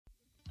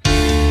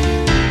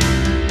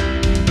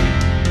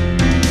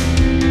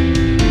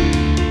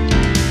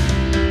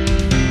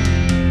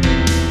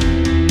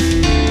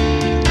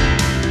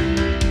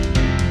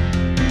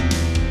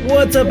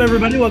What's up,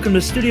 everybody? Welcome to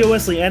Studio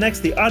Wesley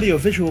Annex, the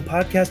audio-visual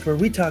podcast where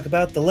we talk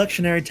about the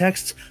lectionary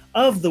texts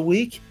of the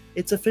week.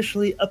 It's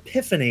officially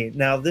Epiphany.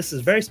 Now, this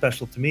is very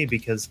special to me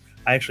because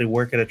I actually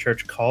work at a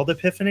church called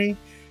Epiphany,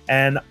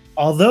 and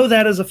although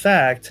that is a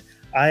fact,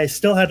 I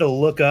still had to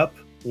look up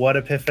what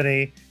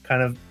Epiphany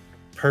kind of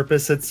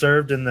purpose it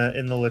served in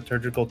the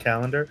liturgical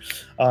calendar.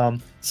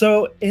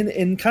 So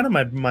in kind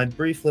of my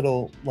brief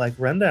little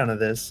rundown of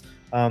this,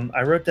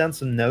 I wrote down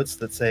some notes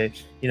that say,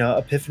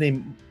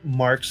 Epiphany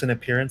marks an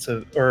appearance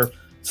of, or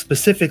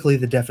specifically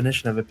the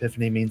definition of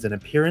Epiphany means an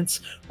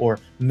appearance or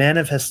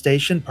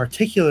manifestation,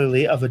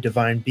 particularly of a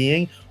divine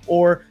being,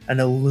 or an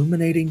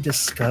illuminating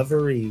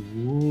discovery.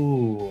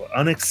 Ooh,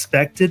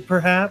 unexpected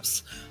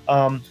perhaps.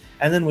 And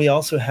then we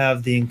also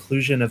have the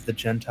inclusion of the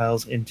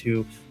Gentiles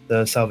into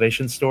the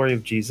salvation story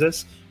of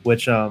Jesus,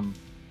 which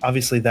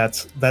obviously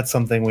that's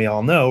something we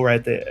all know,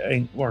 right?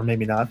 Or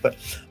maybe not, but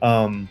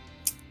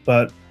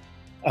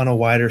on a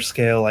wider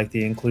scale, like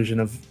the inclusion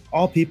of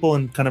all people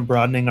and kind of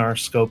broadening our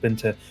scope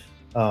into,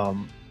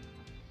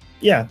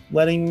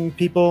 letting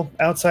people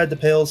outside the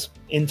pales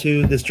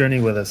into this journey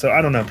with us. So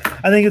I don't know.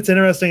 I think it's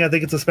interesting. I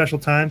think it's a special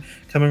time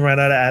coming right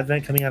out of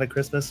Advent, coming out of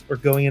Christmas, or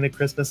going into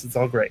Christmas. It's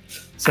all great.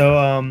 So,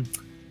 I'm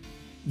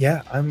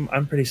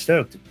pretty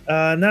stoked.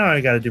 Now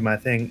I got to do my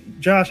thing.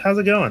 Josh, how's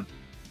it going?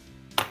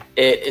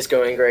 It is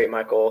going great,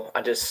 Michael.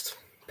 I just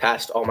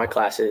passed all my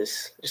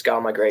classes, just got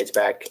all my grades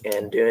back,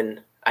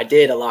 and I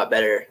did a lot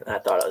better than I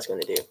thought I was going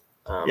to do.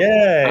 I don't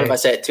know if I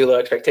set too low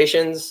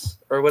expectations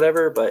or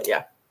whatever, but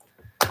yeah,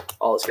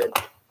 all is good.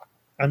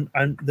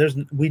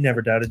 We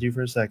never doubted you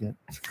for a second.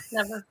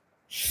 Never.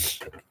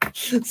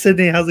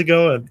 Sydney, how's it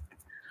going?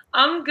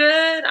 I'm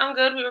good.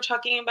 We were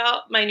talking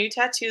about my new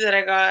tattoo that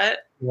I got.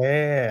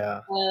 Yeah.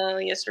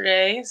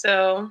 Yesterday.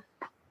 So,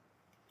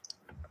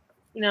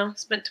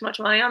 spent too much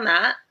money on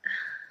that.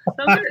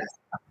 So good.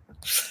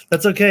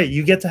 That's okay.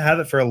 You get to have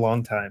it for a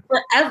long time.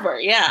 Forever,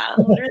 yeah.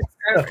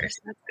 Forever.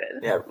 So that's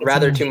good. Yeah,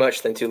 rather too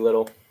much than too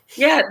little.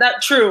 Yeah,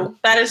 that's true.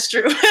 That is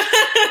true.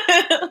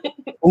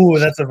 Ooh,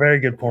 that's a very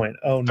good point.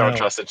 Oh, no. Don't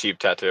trust a cheap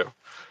tattoo.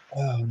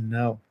 Oh,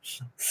 no.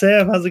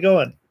 Sam, how's it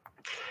going?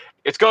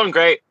 It's going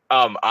great.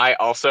 I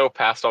also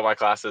passed all my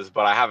classes,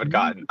 but I haven't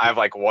gotten. I have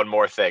one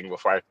more thing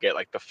before I get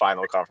the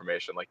final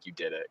confirmation. You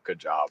did it. Good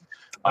job.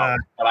 But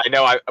I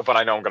know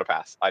I'm gonna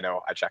pass. I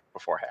know I checked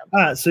beforehand.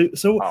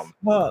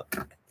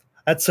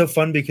 That's so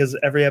fun because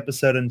every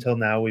episode until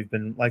now we've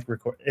been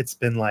it's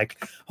been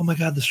oh my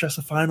God, the stress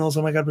of finals.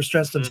 Oh my God, we're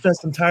stressed. I'm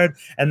stressed. I'm tired.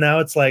 And now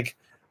it's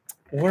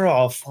we're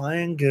all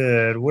flying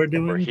good. We're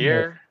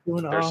here.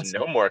 Doing There's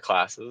awesome. no more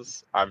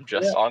classes. I'm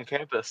just on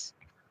campus.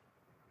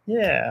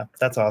 Yeah,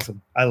 that's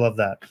awesome. I love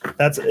that.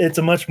 It's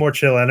a much more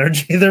chill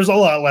energy. There's a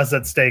lot less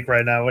at stake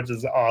right now, which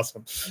is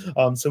awesome.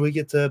 So we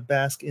get to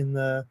bask in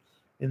the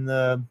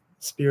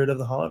spirit of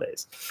the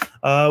holidays.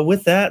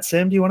 With that,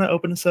 Sam, do you want to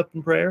open us up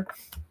in prayer?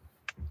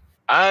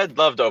 I'd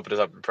love to open us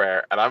up in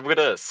prayer, and I'm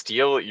gonna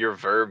steal your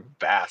verb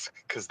bask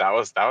because that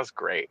was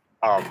great.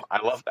 I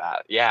love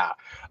that. Yeah.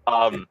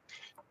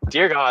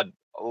 Dear God,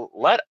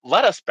 let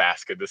us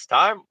bask in this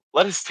time.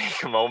 Let us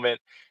take a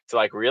moment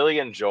to really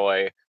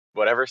enjoy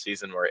whatever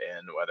season we're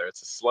in, whether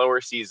it's a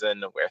slower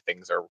season where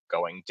things are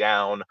going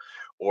down,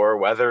 or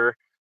whether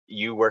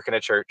you work in a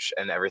church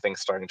and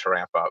everything's starting to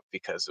ramp up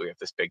because we have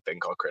this big thing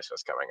called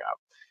Christmas coming up.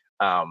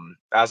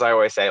 As I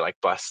always say,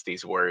 bless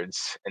these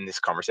words in this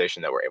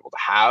conversation that we're able to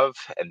have,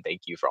 and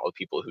thank you for all the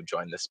people who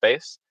joined this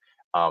space.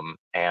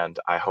 And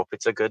I hope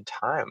it's a good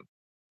time.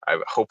 I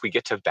hope we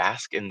get to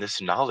bask in this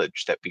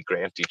knowledge that we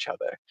grant each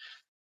other.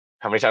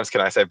 How many times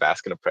can I say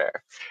bask in a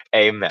prayer?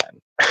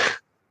 Amen.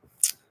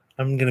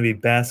 I'm going to be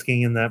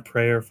basking in that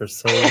prayer for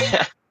so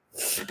long.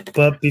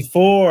 But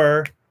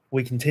before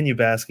we continue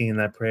basking in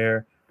that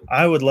prayer,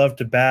 I would love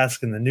to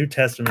bask in the New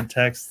Testament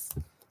texts.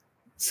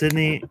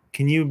 Sydney,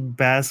 can you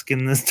bask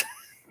in this?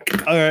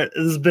 All right,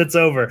 this bit's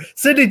over.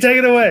 Sydney, take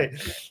it away.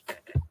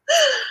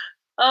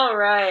 All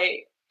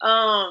right.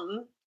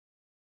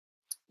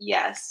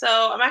 Yes.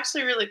 So I'm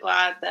actually really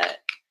glad that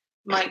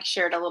Mike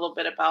shared a little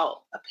bit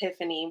about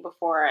Epiphany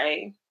before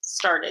I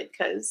started,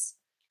 because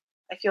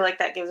I feel like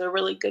that gives a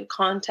really good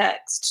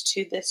context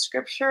to this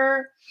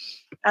scripture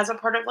as a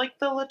part of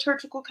the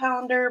liturgical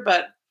calendar.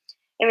 But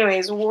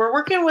anyways, we're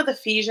working with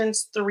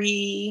Ephesians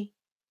 3.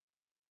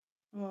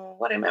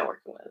 What am I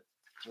working with?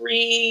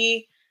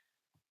 3,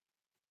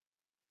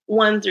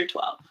 1 through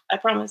 12. I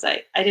promise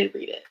I did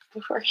read it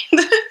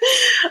beforehand.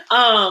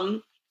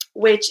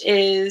 Which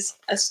is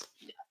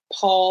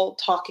Paul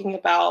talking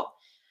about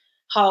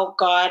how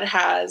God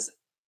has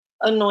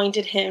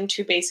anointed him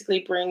to basically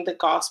bring the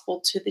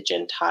gospel to the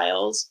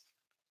Gentiles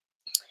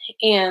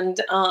and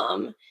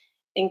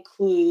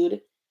include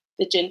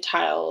the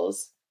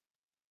Gentiles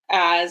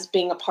as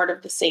being a part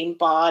of the same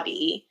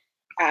body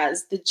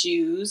as the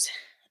Jews.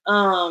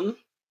 And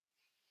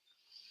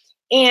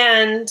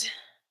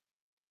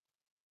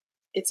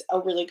it's a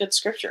really good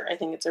scripture. I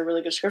think it's a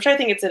really good scripture. I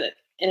think it's an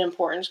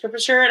important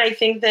scripture. And I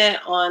think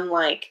that on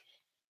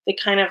the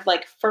kind of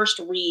first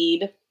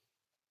read,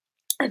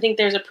 I think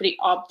there's a pretty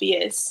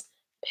obvious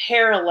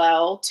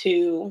parallel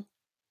to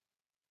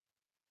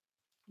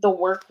the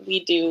work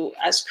we do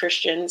as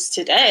Christians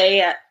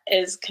today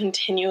is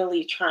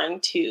continually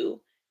trying to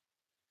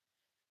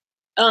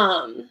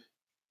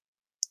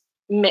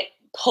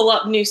pull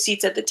up new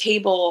seats at the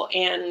table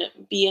and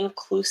be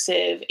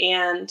inclusive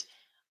and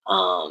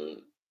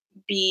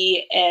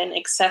be an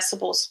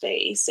accessible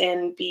space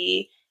and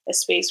be a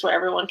space where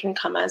everyone can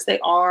come as they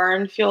are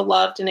and feel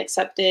loved and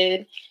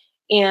accepted.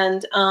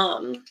 And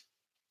I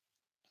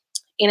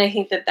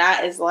think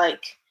that is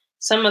like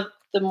some of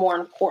the more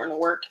important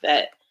work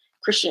that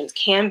Christians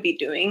can be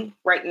doing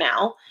right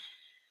now.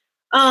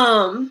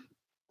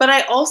 But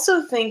I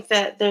also think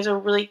that there's a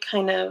really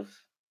kind of,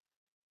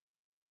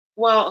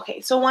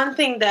 so one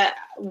thing that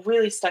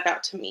really stuck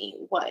out to me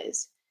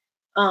was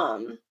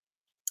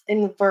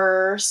in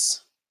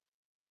verse,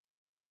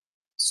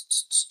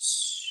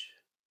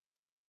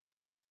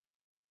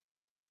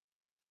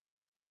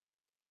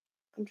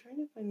 I'm trying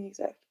to find the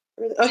exact,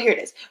 here it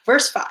is,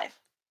 verse 5.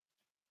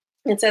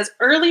 It says,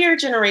 earlier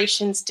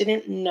generations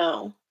didn't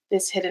know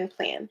this hidden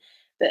plan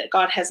that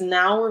God has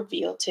now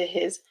revealed to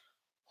his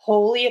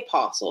holy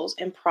apostles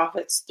and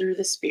prophets through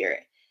the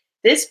Spirit.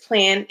 This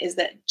plan is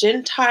that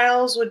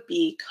Gentiles would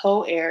be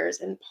co-heirs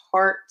and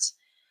parts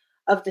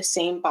of the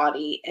same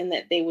body, and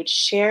that they would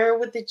share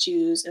with the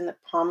Jews in the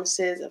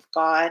promises of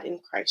God in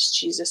Christ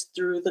Jesus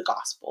through the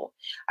gospel.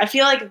 I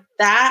feel like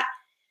that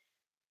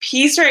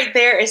piece right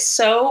there is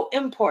so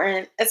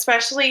important,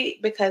 especially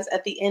because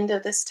at the end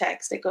of this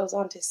text, it goes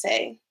on to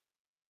say,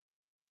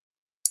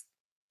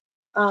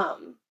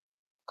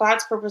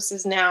 God's purpose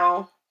is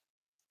now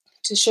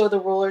to show the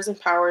rulers and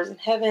powers in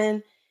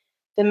heaven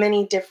the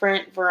many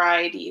different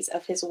varieties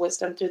of his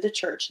wisdom through the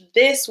church.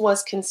 This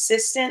was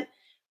consistent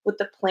with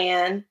the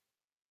plan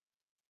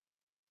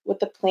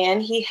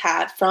he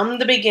had from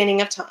the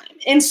beginning of time.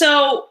 And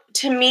so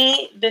to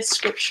me, this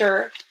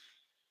scripture,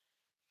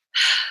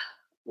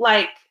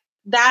 like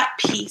that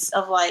piece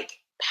of like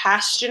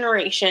past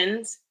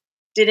generations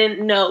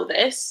didn't know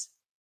this,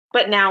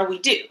 but now we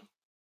do.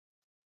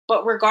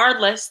 But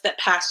regardless that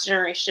past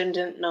generation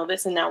didn't know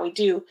this and now we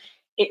do,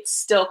 it's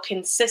still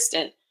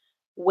consistent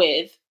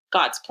with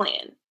God's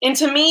plan. And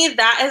to me,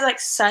 that is like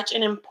such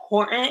an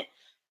important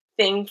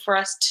thing for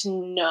us to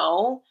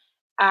know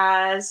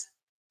as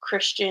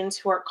Christians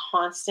who are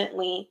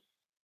constantly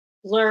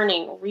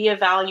learning,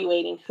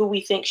 reevaluating who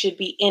we think should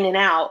be in and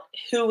out,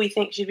 who we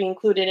think should be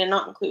included and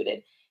not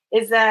included,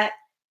 is that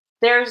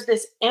there's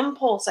this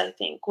impulse, I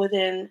think,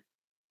 within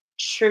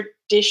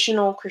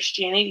traditional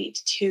Christianity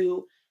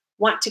to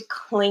want to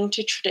cling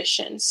to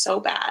tradition so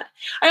bad.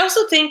 I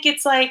also think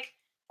it's like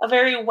a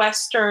very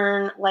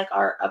Western, like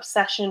our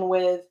obsession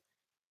with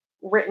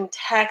written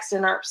text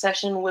and our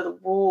obsession with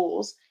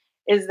rules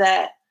is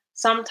that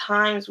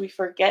sometimes we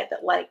forget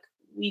that like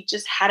we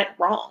just had it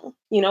wrong,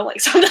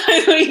 like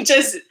sometimes we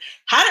just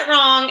had it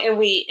wrong and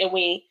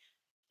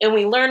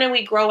we learn and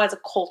we grow as a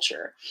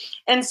culture.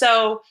 And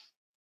so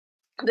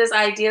this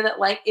idea that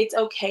like it's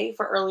okay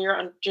for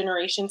earlier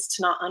generations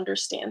to not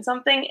understand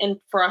something and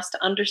for us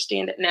to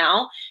understand it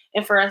now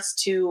and for us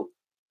to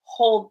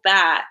hold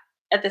that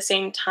at the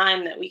same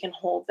time that we can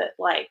hold that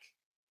like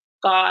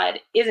God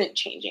isn't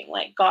changing.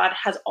 Like God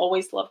has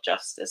always loved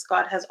justice.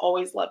 God has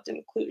always loved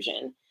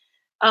inclusion,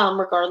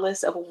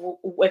 regardless of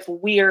if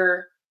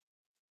we're,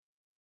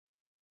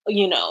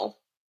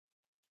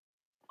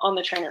 on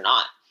the train or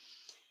not.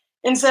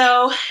 And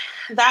so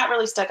that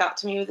really stuck out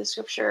to me with the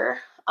scripture.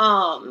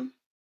 And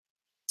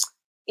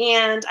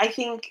I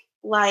think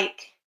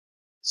like,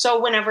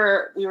 so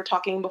whenever we were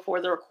talking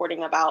before the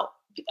recording about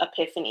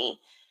Epiphany,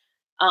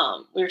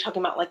 we were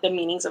talking about like the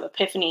meanings of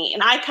Epiphany,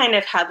 and I kind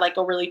of had like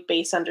a really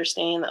base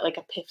understanding that like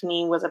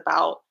Epiphany was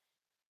about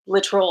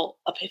literal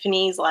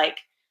epiphanies, like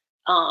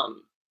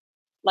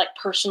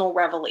personal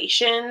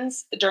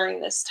revelations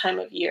during this time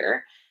of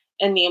year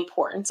and the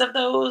importance of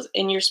those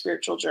in your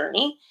spiritual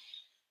journey.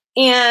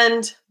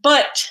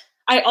 But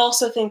I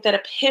also think that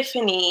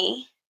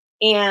Epiphany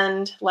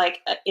and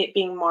like it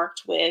being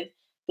marked with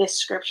this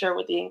scripture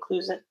with the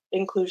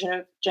inclusion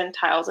of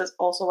Gentiles is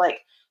also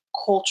like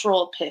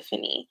cultural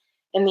epiphany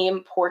and the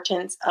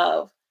importance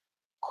of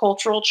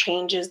cultural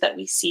changes that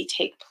we see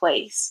take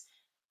place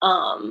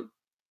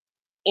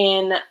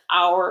in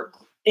our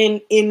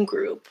in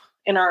group,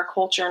 in our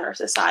culture, in our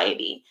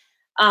society,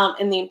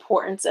 and the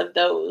importance of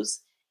those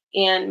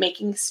and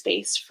making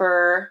space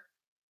for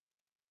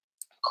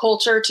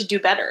culture to do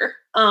better,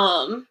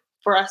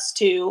 for us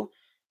to,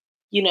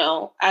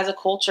 as a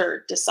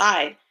culture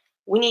decide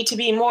we need to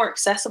be more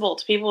accessible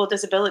to people with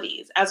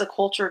disabilities, as a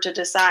culture to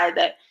decide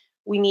that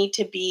we need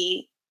to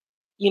be,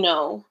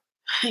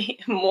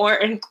 more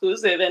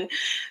inclusive, and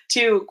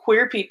to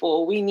queer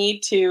people, we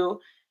need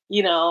to,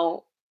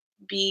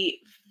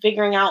 be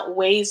figuring out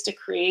ways to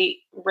create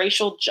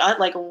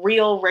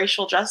real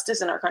racial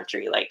justice in our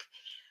country. Like,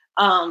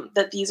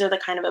 that these are the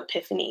kind of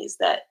epiphanies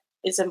that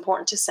is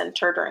important to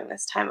center during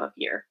this time of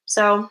year.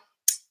 So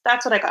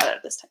that's what I got out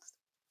of this text.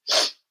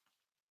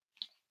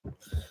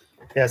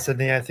 Yeah,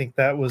 Sydney, I think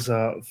that was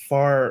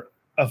far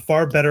a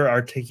far better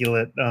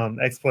articulate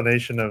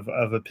explanation of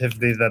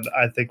Epiphany than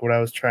I think what I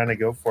was trying to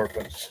go for.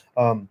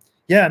 But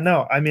yeah,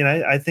 no, I mean,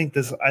 I think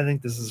this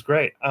is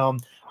great.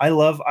 I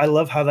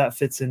love how that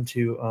fits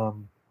into.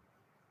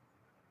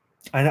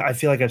 I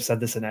feel like I've said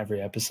this in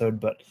every episode,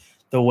 but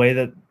the way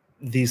that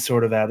these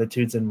sort of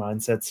attitudes and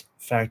mindsets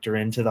factor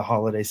into the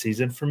holiday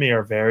season for me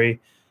are very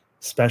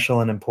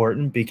special and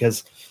important,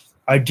 because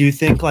I do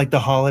think like the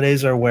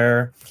holidays are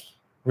where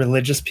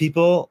religious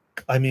people,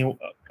 I mean,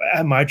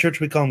 at my church,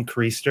 we call them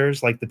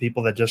creasters, like the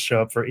people that just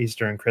show up for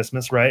Easter and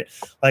Christmas, right?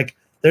 Like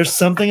there's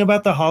something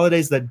about the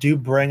holidays that do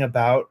bring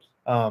about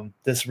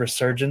this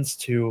resurgence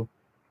to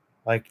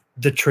like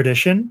the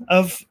tradition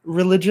of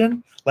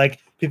religion. Like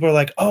people are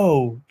like,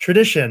 oh,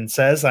 tradition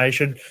says I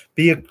should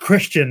be a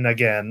Christian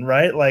again,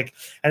 right? Like,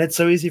 and it's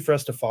so easy for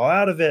us to fall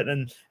out of it.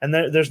 And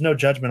there's no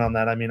judgment on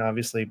that. I mean,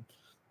 obviously,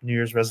 New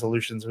Year's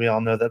resolutions, we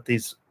all know that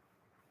these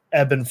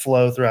ebb and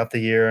flow throughout the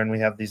year, and we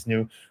have these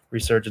new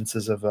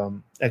resurgences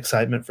of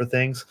excitement for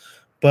things.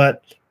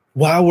 But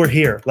while we're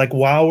here, like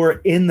while we're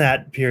in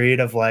that period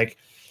of like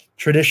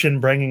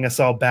tradition bringing us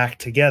all back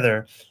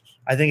together,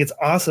 I think it's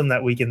awesome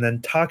that we can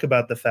then talk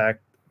about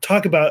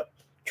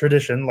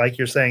tradition, like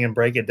you're saying, and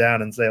break it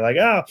down and say like,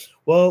 oh,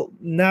 well,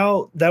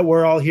 now that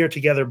we're all here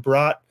together,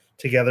 brought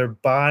together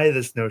by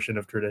this notion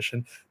of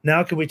tradition,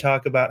 now can we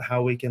talk about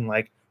how we can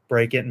like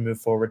break it and move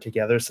forward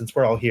together, since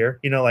we're all here,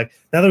 like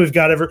now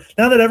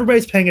that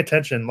everybody's paying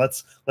attention,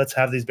 let's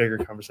have these bigger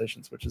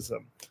conversations, which is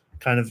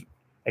kind of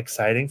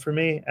exciting for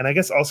me, and I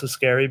guess also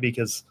scary,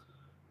 because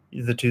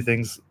the two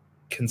things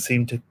can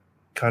seem to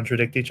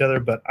contradict each other,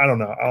 but I don't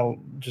know, I'll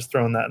just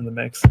throw that in the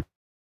mix.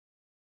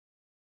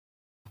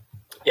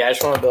 Yeah, I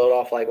just want to build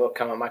off like what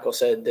kind of Michael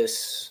said.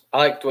 I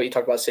liked what you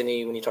talked about,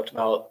 Sydney, when you talked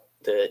about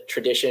the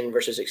tradition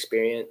versus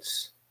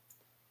experience.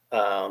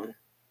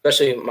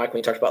 Especially Mike, when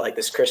you talked about like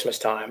this Christmas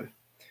time,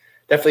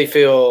 definitely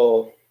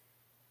feel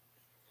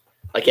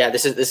like, yeah,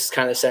 this is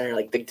kind of center,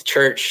 like the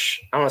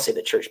church. I don't want to say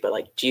the church, but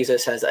like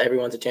Jesus has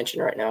everyone's attention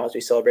right now as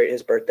we celebrate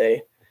his birthday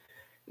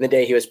and the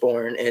day he was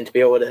born, and to be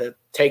able to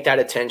take that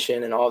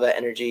attention and all that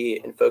energy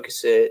and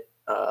focus it,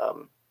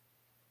 and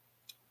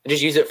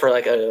just use it for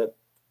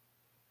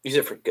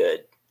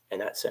good in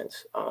that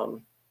sense.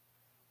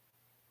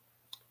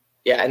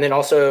 Yeah, and then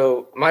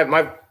also my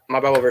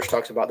Bible verse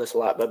talks about this a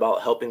lot, but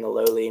about helping the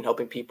lowly and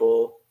helping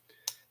people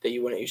that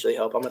you wouldn't usually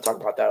help. I'm going to talk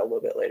about that a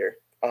little bit later.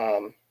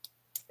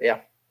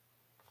 Yeah,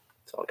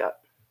 that's all I got.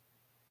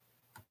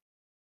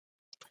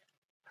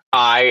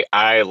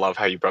 I love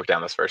how you broke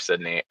down this verse,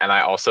 Sydney, and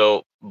I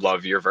also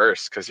love your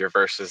verse, because your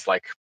verse is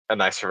like a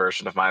nicer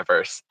version of my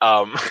verse.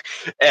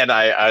 And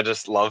I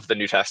just love the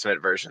New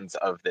Testament versions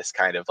of this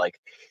kind of like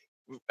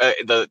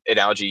the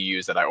analogy you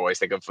use that I always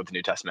think of with the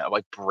New Testament, of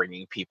like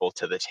bringing people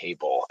to the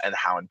table, and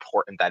how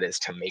important that is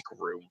to make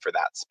room for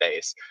that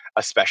space,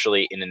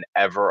 especially in an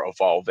ever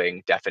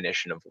evolving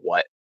definition of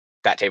what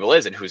that table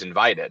is and who's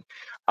invited.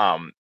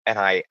 And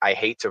I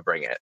hate to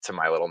bring it to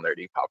my little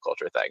nerdy pop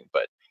culture thing,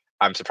 but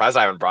I'm surprised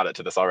I haven't brought it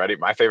to this already.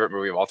 My favorite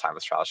movie of all time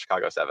is Trial of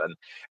Chicago 7.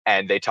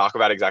 And they talk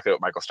about exactly what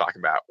Michael's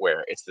talking about,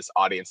 where it's this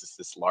audience, it's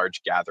this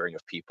large gathering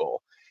of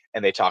people.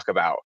 And they talk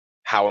about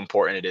how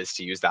important it is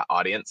to use that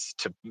audience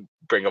to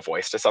bring a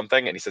voice to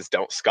something. And he says,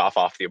 don't scoff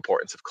off the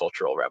importance of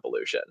cultural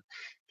revolution,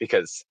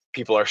 because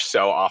people are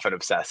so often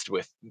obsessed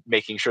with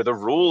making sure the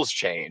rules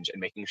change and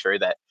making sure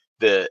that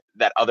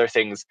that other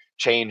things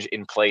change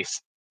in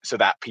place so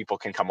that people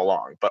can come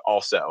along. But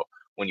also,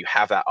 when you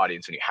have that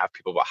audience, when you have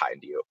people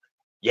behind you,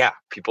 yeah,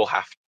 people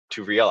have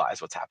to realize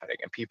what's happening,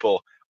 and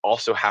people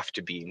also have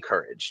to be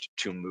encouraged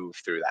to move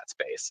through that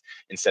space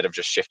instead of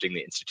just shifting the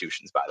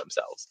institutions by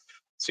themselves.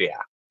 So yeah,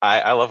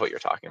 I love what you're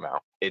talking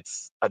about.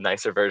 It's a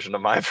nicer version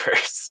of my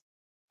verse.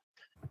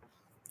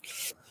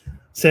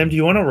 Sam, do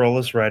you want to roll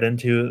us right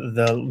into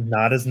the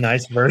not as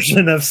nice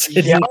version of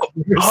Sydney? Yep.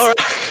 All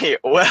right.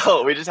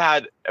 Well, we just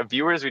had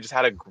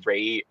a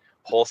great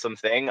wholesome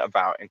thing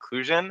about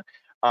inclusion.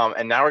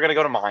 And now we're going to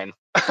go to mine,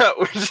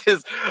 which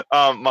is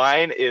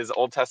mine is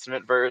Old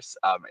Testament verse.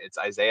 It's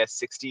Isaiah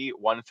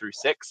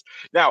 60:1-6.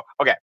 Now,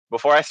 okay,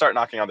 before I start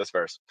knocking on this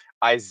verse,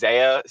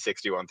 Isaiah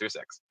 60:1-6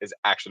 is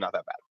actually not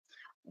that bad.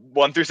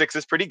 1-6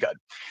 is pretty good.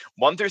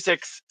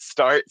 1-6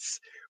 starts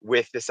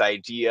with this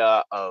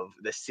idea of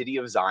the city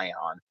of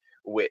Zion,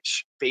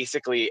 which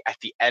basically at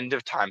the end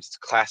of times, it's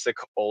classic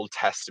Old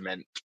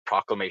Testament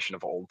proclamation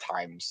of old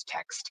times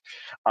text.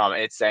 And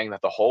it's saying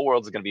that the whole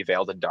world is going to be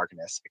veiled in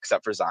darkness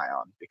except for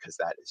Zion, because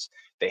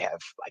they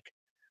have like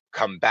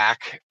come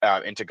back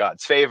into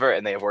God's favor,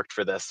 and they have worked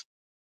for this.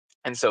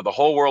 And so the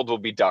whole world will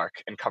be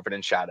dark and covered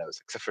in shadows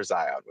except for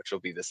Zion, which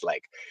will be this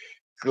like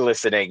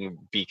glistening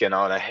beacon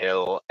on a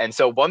hill. And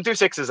so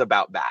 1-6 is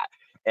about that.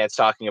 And it's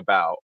talking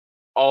about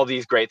all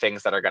these great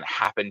things that are going to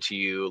happen to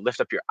you. Lift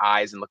up your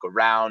eyes and look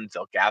around.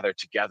 They'll gather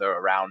together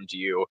around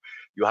you.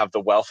 You'll have the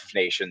wealth of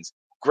nations.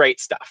 Great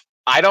stuff.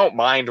 I don't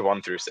mind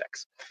 1-6.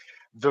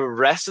 The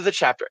rest of the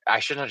chapter, I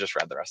shouldn't have just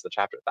read the rest of the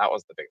chapter. That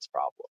was the biggest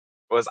problem,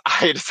 was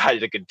I decided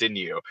to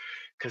continue,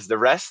 because the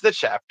rest of the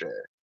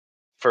chapter,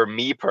 for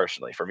me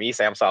personally, for me,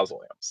 Sam Stiles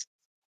Williams,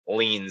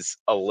 leans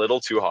a little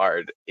too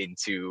hard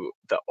into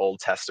the Old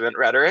Testament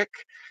rhetoric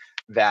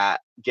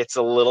that gets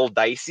a little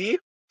dicey,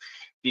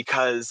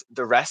 because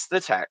the rest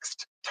of the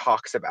text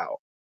talks about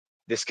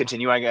this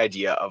continuing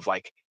idea of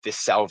like this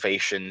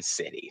salvation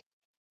city.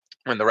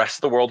 When the rest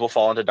of the world will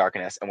fall into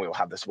darkness and we will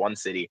have this one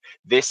city,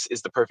 this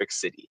is the perfect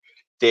city.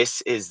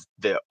 This is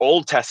the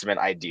Old Testament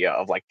idea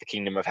of like the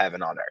kingdom of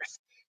heaven on earth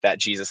that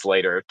Jesus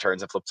later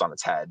turns and flips on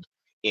its head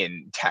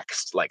in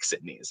text like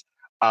Sydney's.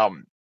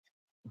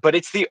 But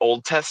it's the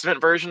Old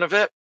Testament version of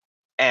it.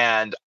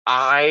 And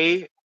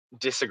I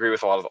disagree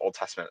with a lot of the Old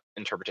Testament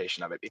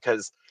interpretation of it,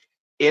 because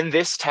in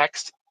this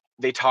text,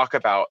 they talk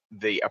about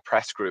the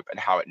oppressed group and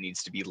how it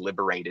needs to be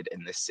liberated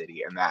in this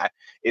city. And that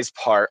is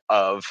part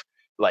of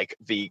like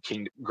the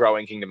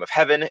growing kingdom of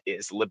heaven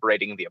is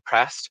liberating the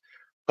oppressed.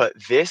 But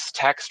this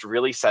text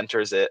really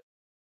centers it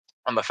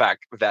on the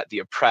fact that the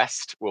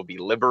oppressed will be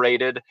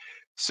liberated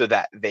so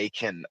that they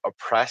can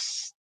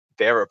oppress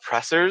their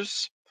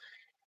oppressors,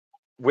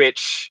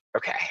 which,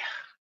 okay,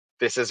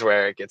 this is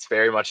where it gets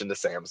very much into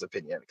Sam's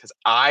opinion, because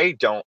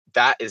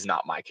that is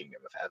not my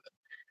kingdom of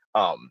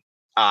heaven.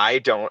 I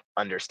don't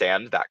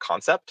understand that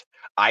concept.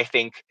 I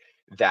think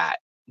that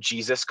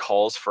Jesus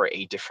calls for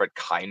a different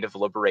kind of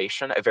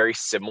liberation, a very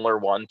similar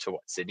one to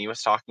what Sydney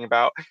was talking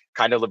about,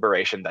 kind of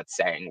liberation that's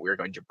saying we're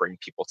going to bring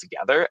people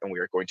together and we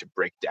are going to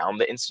break down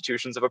the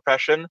institutions of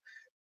oppression,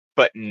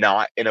 but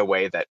not in a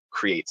way that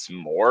creates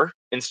more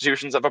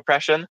institutions of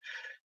oppression.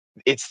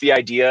 It's the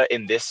idea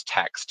in this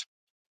text.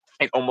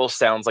 It almost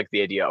sounds like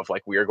the idea of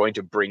like, we are going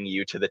to bring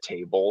you to the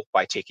table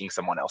by taking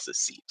someone else's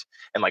seat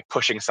and like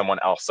pushing someone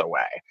else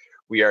away.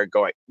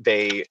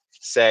 They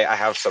say, I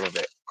have some of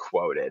it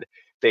quoted.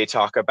 They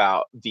talk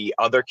about the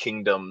other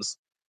kingdoms,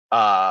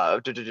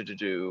 that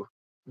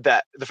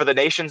for the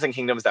nations and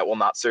kingdoms that will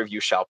not serve you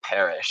shall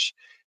perish.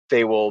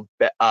 They will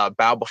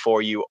bow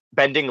before you,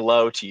 bending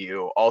low to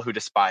you. All who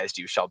despised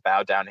you shall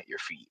bow down at your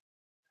feet.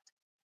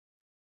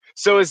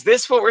 So is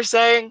this what we're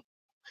saying?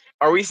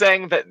 Are we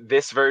saying that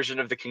this version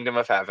of the kingdom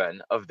of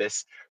heaven, of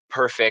this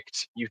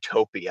perfect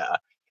utopia,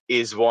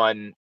 is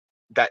one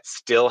that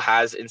still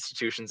has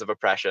institutions of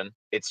oppression?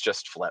 It's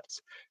just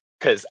flipped.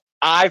 Because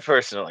I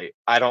personally,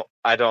 I don't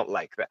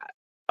like that.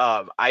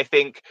 I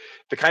think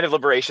the kind of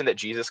liberation that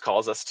Jesus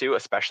calls us to,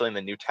 especially in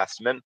the New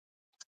Testament,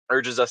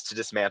 urges us to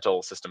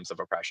dismantle systems of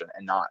oppression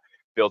and not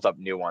build up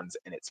new ones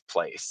in its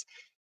place.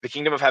 The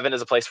kingdom of heaven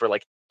is a place where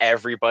like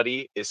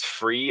everybody is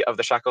free of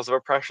the shackles of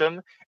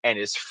oppression and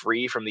is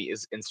free from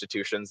these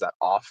institutions that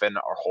often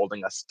are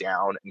holding us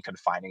down and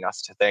confining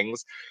us to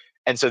things.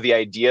 And so the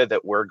idea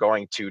that we're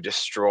going to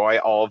destroy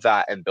all of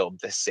that and build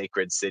this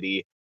sacred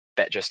city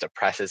that just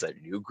oppresses a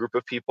new group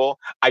of people,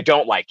 I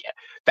don't like it.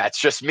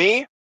 That's just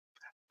me.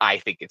 I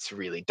think it's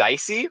really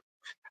dicey.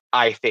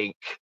 I think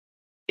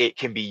it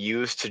can be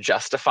used to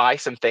justify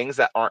some things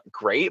that aren't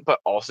great, but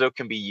also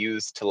can be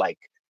used to like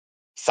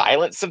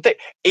silence something.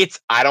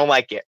 I don't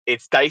like it.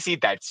 It's dicey.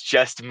 That's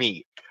just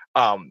me.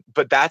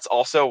 But that's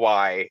also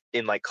why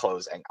in like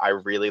closing, I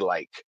really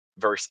like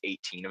verse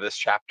 18 of this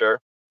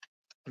chapter,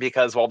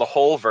 because while the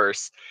whole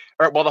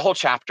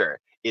chapter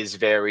is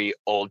very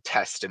Old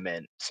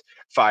Testament,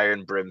 fire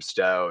and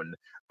brimstone,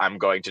 I'm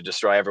going to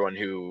destroy everyone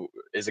who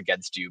is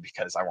against you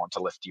because I want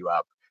to lift you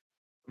up.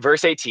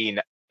 Verse 18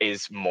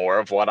 is more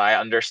of what I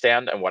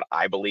understand and what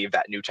I believe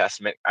that New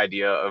Testament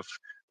idea of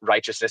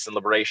righteousness and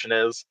liberation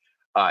is.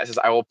 It says,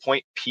 I will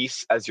appoint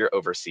peace as your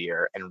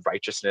overseer and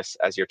righteousness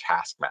as your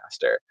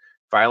taskmaster.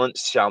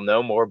 Violence shall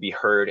no more be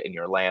heard in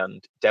your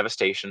land,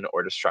 devastation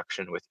or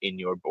destruction within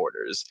your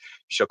borders.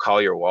 You shall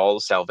call your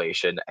walls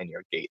salvation and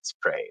your gates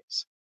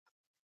praise.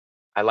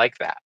 I like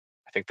that.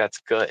 I think that's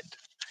good.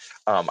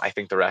 I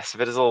think the rest of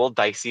it is a little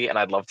dicey, and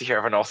I'd love to hear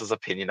everyone else's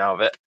opinion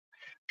of it,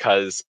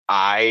 because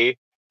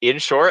in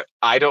short,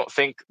 I don't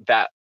think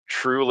that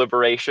true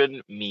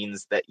liberation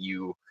means that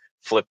you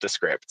flip the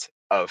script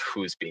of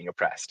who's being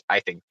oppressed. I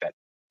think that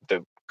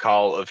the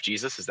call of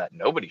Jesus is that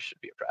nobody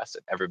should be oppressed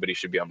and everybody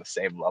should be on the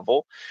same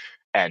level,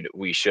 and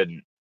we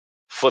shouldn't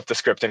flip the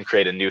script and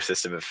create a new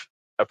system of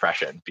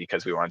oppression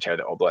because we want to tear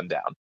the old one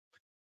down.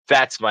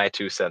 That's my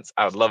 2 cents.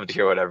 I would love to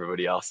hear what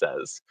everybody else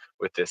says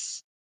with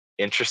this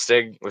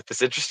interesting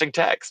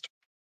text.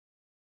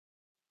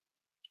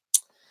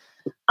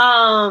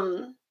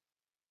 Yeah,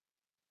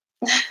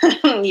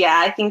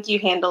 I think you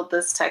handled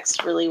this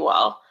text really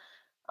well.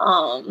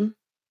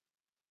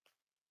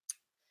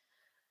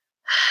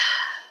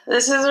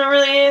 This is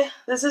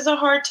a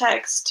hard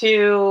text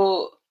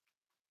to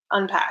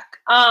unpack.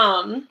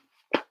 I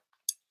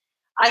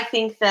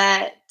think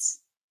that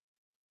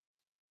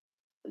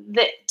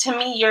to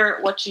me,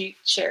 what you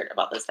shared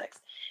about this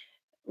text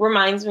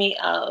reminds me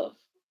of,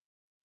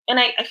 and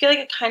I feel like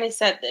I kind of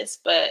said this,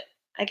 but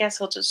I guess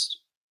I'll just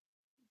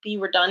be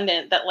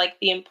redundant, that like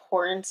the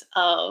importance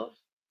of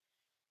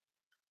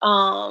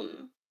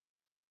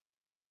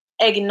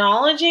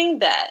acknowledging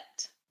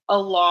that a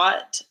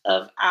lot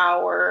of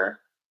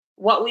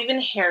what we've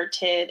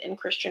inherited in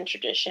Christian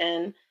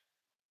tradition,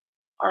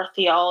 our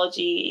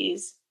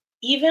theologies,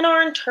 even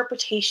our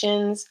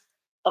interpretations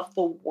of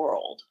the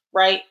world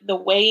right? The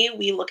way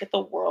we look at the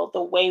world,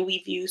 the way we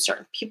view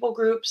certain people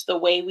groups, the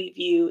way we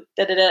view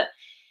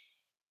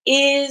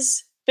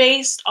is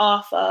based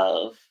off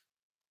of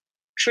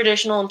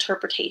traditional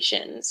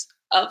interpretations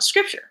of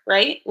scripture,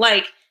 right?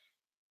 Like,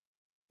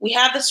 we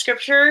have the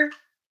scripture,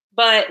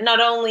 but not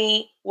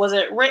only was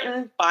it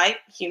written by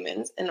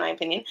humans, in my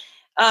opinion,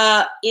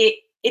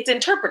 it's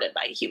interpreted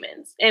by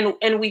humans.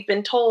 And we've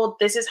been told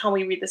this is how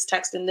we read this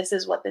text and this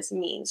is what this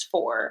means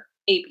for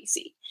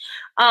ABC.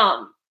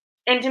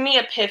 And to me,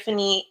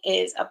 Epiphany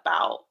is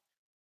about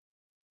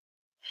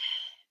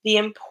the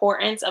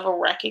importance of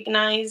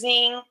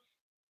recognizing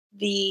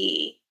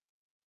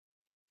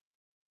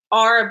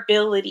our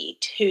ability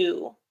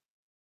to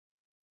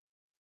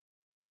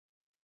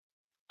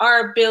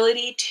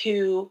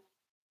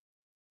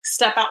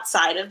step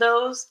outside of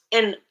those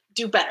and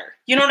do better.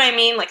 You know what I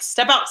mean? Like,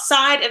 step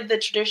outside of the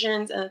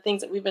traditions and the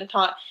things that we've been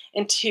taught,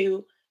 and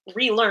to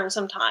relearn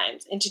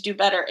sometimes, and to do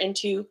better, and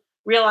to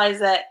realize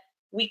that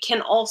we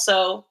can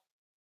also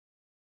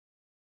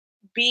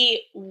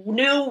be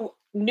new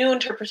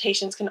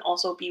interpretations can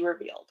also be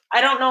revealed.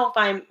 I don't know if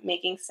I'm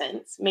making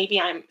sense.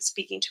 Maybe I'm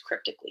speaking too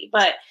cryptically,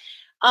 but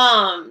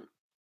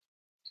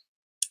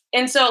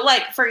and so,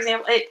 like, for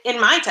example,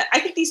 in my text, I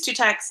think these two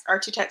texts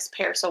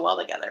pair so well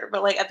together.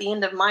 But like at the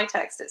end of my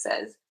text, it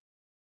says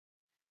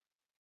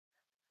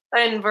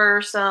in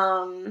verse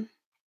 12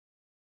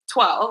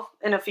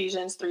 in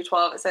Ephesians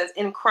 3:12, it says,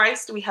 "In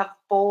Christ we have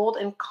bold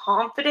and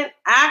confident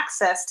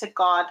access to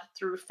God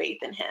through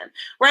faith in Him."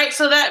 Right.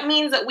 So that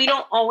means that we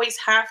don't always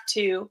have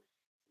to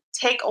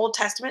take Old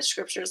Testament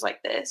scriptures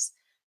like this,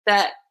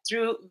 that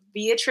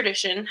via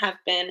tradition have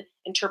been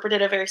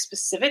interpreted a very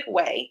specific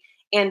way.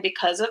 And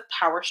because of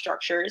power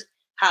structures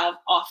have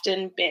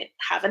often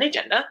have an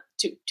agenda,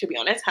 to be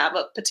honest, have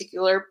a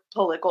particular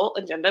political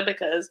agenda,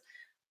 because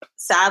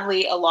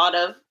sadly, a lot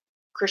of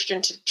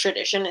Christian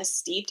tradition is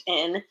steeped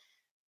in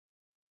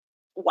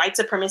white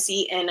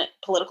supremacy and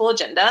political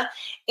agenda.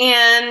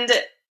 And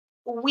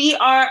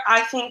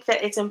I think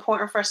that it's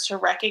important for us to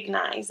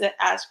recognize that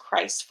as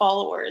Christ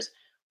followers,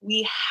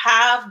 we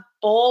have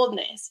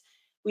boldness,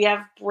 we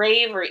have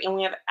bravery, and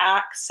we have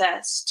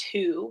access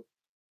to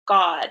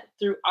God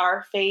through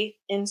our faith.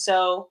 And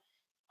so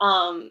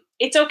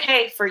it's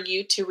okay for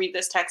you to read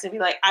this text and be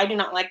like, I do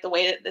not like the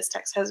way that this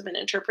text has been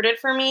interpreted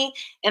for me,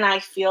 and I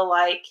feel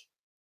like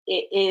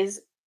it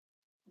is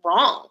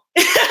wrong.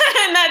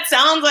 And that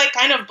sounds like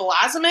kind of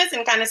blasphemous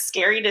and kind of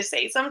scary to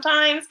say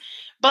sometimes,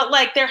 but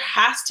like, there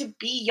has to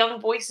be young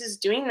voices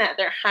doing that.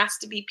 There has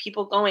to be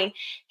people going,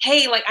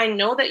 hey, like, I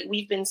know that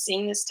we've been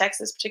seeing this text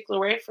this particular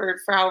way for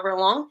however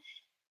long.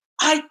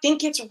 I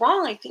think it's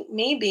wrong. I think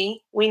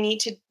maybe we need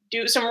to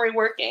do some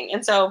reworking.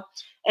 And so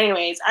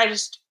anyways,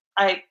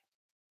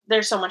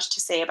 there's so much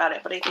to say about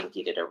it, but I think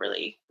you did a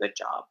really good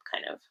job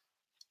kind of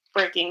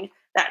breaking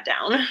that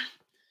down.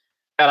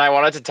 And I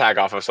wanted to tag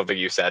off of something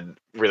you said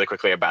really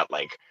quickly about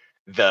like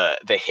the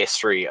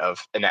history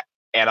of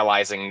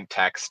analyzing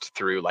text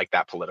through like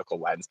that political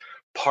lens.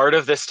 Part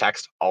of this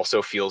text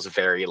also feels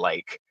very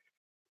like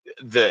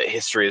the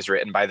history is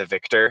written by the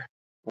victor,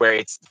 where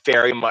it's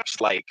very much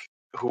like,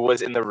 who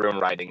was in the room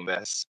writing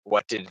this?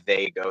 What did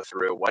they go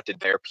through? What did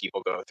their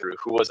people go through?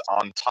 Who was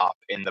on top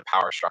in the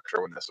power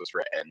structure when this was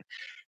written?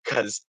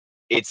 Because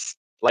it's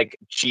like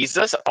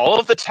Jesus, all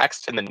of the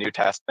text in the New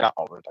Testament, not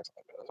all of the text,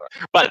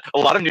 but a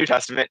lot of New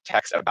Testament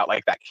text about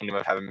like that kingdom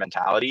of heaven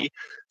mentality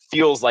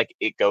feels like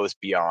it goes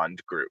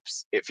beyond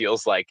groups. It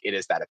feels like it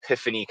is that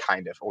epiphany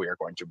kind of, we are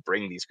going to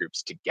bring these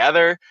groups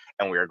together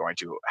and we are going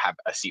to have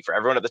a seat for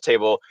everyone at the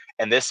table.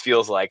 And this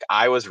feels like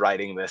I was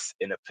writing this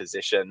in a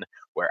position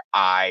where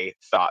I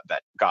thought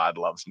that God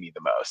loves me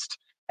the most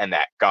and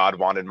that God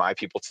wanted my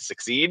people to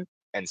succeed.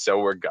 And so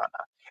we're gonna.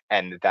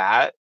 And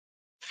that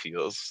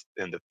feels,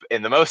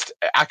 in the most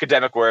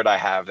academic word I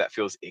have, that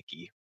feels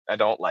icky. I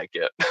don't like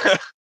it.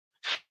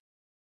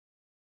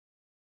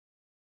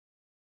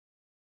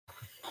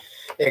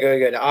 Yeah,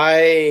 good.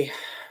 I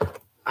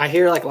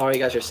hear like a lot of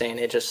you guys are saying.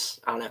 It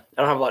just, I don't know.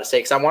 I don't have a lot to say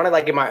because I want to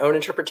like get my own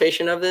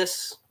interpretation of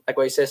this. Like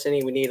what you said,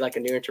 Cindy, we need like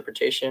a new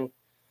interpretation,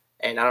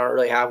 and I don't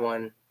really have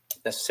one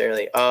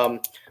necessarily.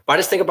 But I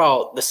just think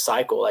about the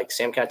cycle. Like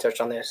Sam kind of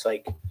touched on this.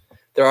 Like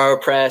there are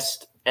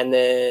oppressed, and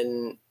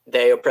then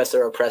they oppress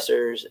their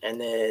oppressors, and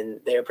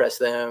then they oppress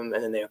them,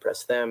 and then they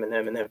oppress them, and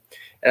them, and them.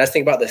 And I just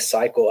think about this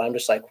cycle. I'm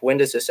just like, when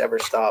does this ever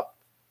stop?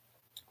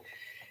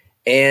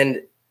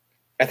 And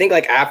I think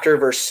like after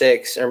verse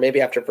 6 or maybe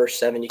after verse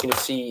 7, you can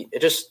just see it.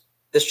 Just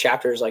this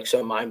chapter is like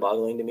so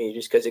mind-boggling to me,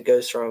 just because it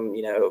goes from,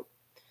 you know,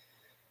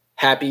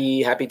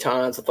 happy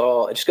times with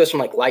all. It just goes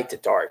from like light to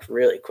dark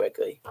really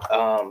quickly.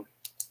 I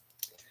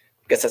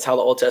guess that's how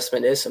the Old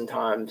Testament is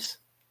sometimes.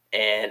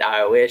 And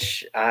I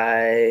wish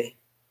I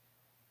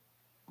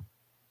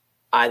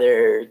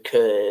either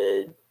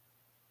could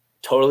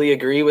totally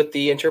agree with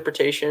the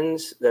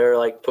interpretations that are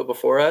like put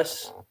before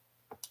us,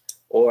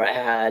 or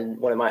add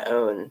one of my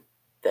own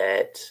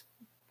that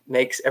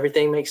makes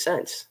everything make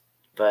sense,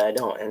 but I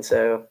don't. And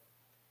so,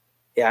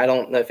 yeah, I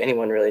don't know if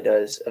anyone really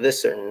does of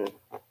this certain,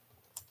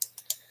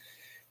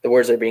 the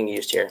words that are being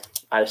used here.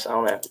 I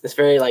don't know. It's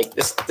very like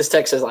this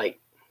text is like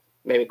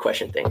made me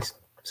question things.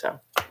 So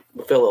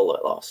I feel a little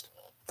lost.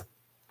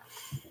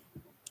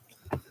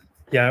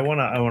 Yeah, I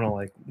wanna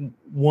like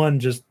one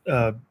just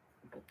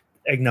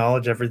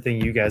acknowledge everything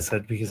you guys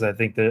said, because I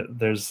think that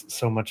there's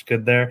so much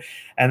good there.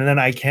 And then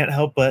I can't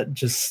help but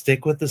just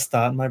stick with this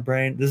thought in my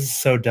brain. This is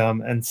so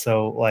dumb and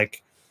so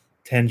like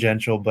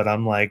tangential, but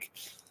I'm like,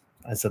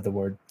 I said the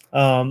word.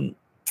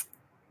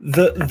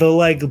 The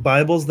like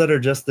Bibles that are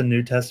just the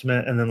New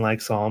Testament and then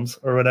like Psalms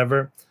or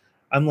whatever.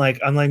 I'm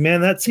like, man,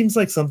 that seems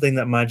like something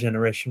that my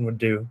generation would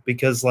do,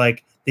 because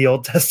like the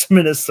Old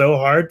Testament is so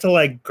hard to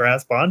like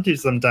grasp onto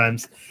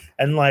sometimes.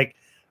 And like,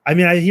 I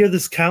mean, I hear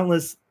this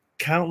countless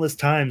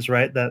times,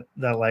 right? That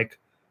like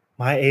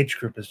my age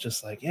group is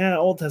just like, yeah,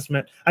 Old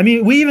Testament. I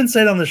mean, we even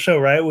say it on the show,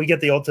 right? We get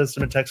the Old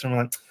Testament text and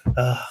we're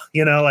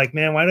like, like,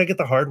 man, why did I get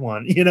the hard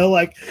one?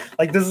 Like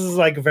this is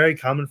like very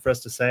common for us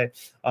to say.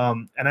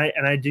 And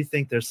I do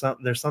think there's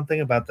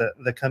something about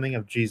the coming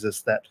of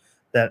Jesus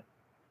that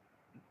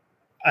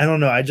I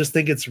don't know. I just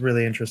think it's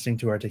really interesting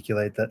to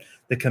articulate that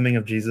the coming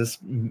of Jesus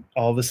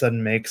all of a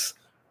sudden makes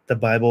the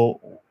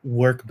Bible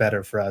work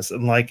better for us.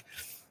 And like,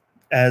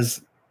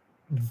 as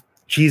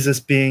Jesus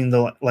being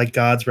the like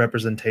God's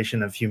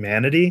representation of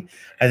humanity,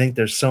 I think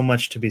there's so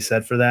much to be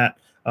said for that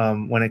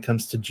when it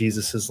comes to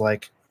Jesus's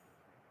like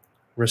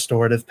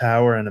restorative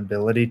power and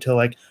ability to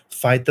like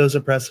fight those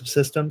oppressive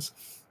systems.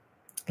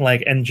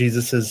 Like, and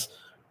Jesus is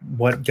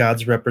what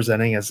God's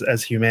representing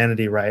as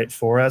humanity, right,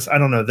 for us. I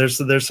don't know.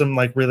 There's some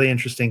like really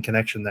interesting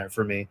connection there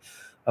for me,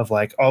 of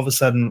like all of a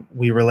sudden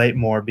we relate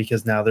more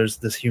because now there's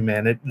this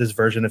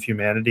version of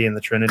humanity in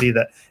the Trinity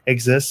that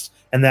exists,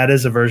 and that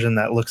is a version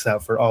that looks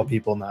out for all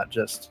people, not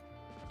just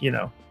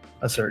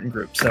a certain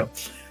group. So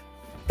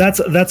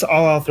that's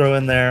all I'll throw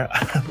in there.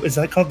 Is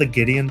that called the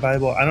Gideon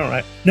Bible? I don't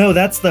know. No,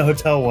 that's the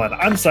hotel one.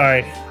 I'm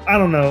sorry. I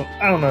don't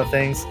know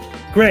things.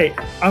 Great.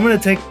 I'm gonna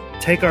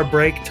take our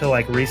break to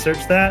like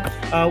research that.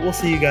 We'll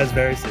see you guys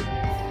very soon.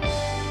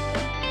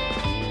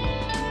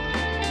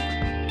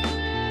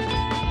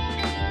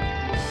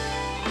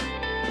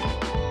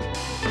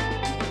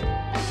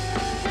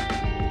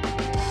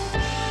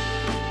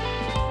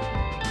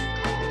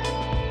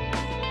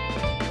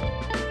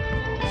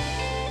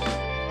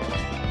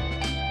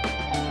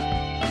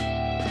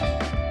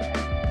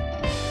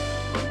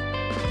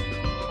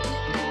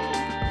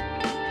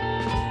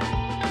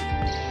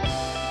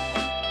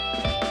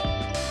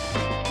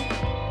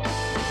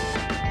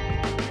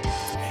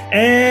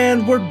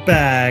 And we're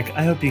back.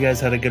 I hope you guys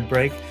had a good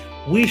break.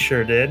 We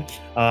sure did.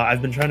 I've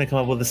been trying to come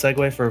up with a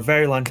segue for a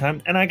very long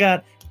time, and I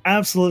got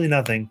absolutely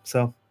nothing.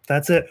 So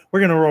that's it. We're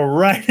going to roll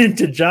right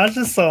into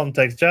Josh's Psalm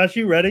text. Josh,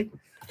 you ready?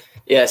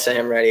 Yes, I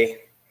am ready.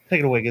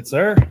 Take it away, good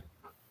sir.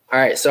 All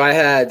right. So I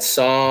had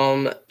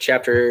Psalm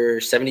chapter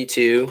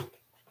 72.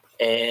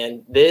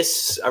 And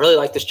I really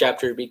like this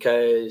chapter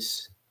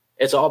because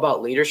it's all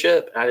about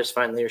leadership. I just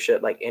find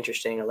leadership like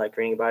interesting. I like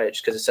reading about it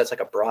just because it sets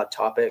like a broad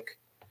topic.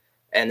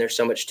 And there's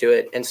so much to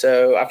it. And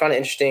so I found it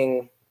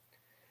interesting.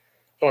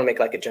 I don't want to make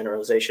like a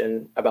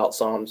generalization about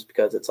Psalms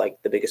because it's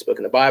like the biggest book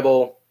in the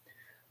Bible.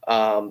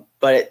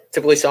 But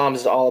typically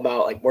Psalms is all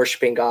about like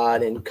worshiping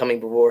God and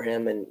coming before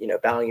him and,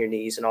 bowing your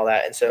knees and all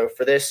that. And so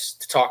for this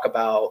to talk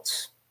about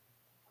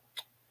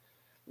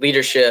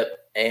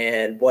leadership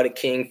and what a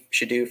king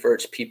should do for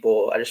its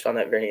people, I just found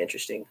that very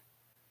interesting.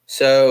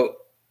 So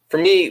for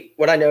me,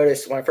 what I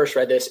noticed when I first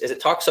read this is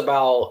it talks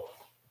about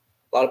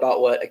a lot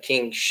about what a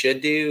king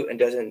should do and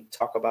doesn't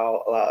talk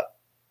about a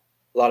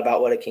lot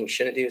about what a king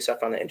shouldn't do. So I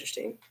found that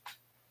interesting.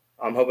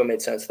 I hope it made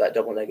sense of that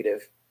double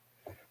negative.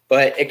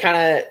 But it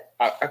kind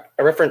of,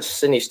 I referenced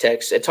Sydney's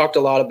text. It talked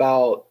a lot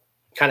about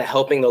kind of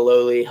helping the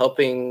lowly,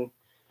 helping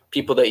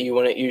people that you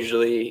wouldn't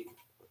usually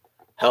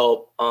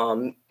help,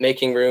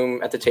 making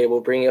room at the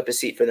table, bringing up a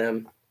seat for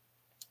them.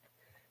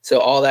 So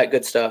all that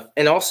good stuff.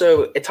 And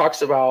also it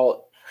talks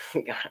about,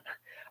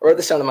 I wrote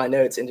this down in my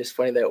notes, and just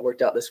funny that it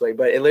worked out this way,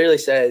 but it literally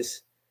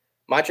says,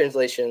 my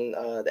translation,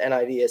 the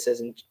NIV, it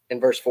says in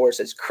verse 4, it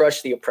says,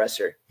 crush the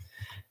oppressor.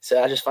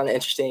 So I just find it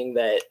interesting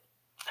that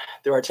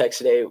through our text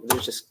today,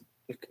 there's just,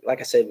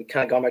 like I said, we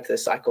kind of gone back to the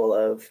cycle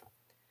of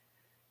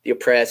the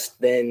oppressed,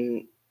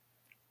 then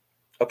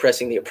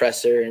oppressing the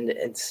oppressor, and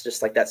it's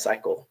just like that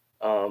cycle.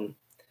 So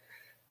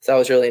that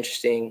was really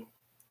interesting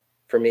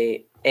for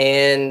me.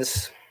 And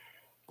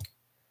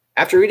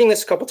after reading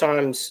this a couple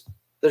times,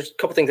 there's a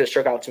couple things that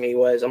struck out to me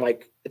was I'm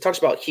like, it talks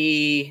about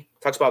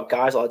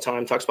guys all the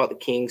time, talks about the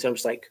kings. I'm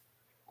just like,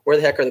 where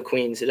the heck are the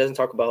queens? It doesn't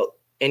talk about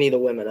any of the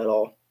women at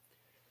all.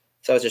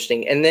 So that was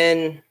interesting. And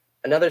then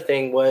another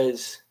thing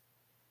was,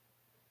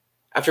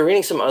 after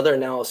reading some other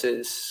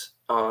analysis,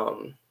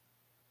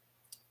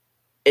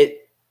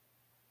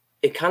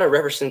 it kind of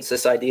represents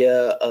this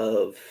idea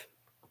of,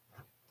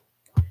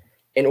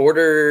 in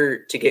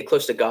order to get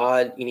close to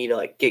God, you need to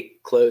like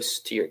get close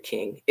to your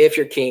king. If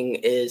your king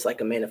is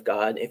like a man of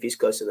God, if he's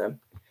close to them.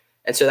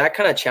 And so that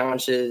kind of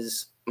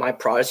challenges my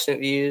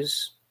Protestant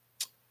views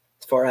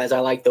as far as I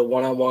like the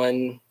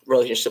one-on-one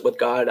relationship with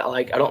God.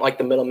 I don't like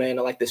the middleman.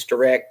 I like this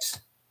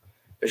direct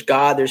There's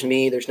God, there's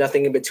me, there's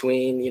nothing in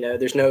between.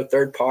 There's no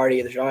third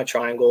party. There's not a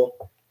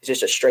triangle. It's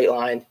just a straight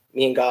line.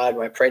 Me and God,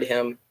 when I pray to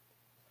him,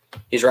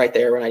 he's right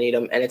there when I need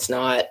him. And it's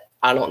not,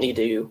 I don't need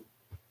to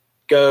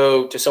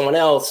go to someone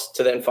else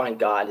to then find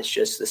God. It's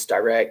just this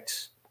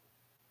direct,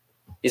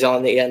 he's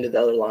on the end of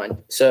the other line.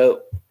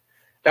 So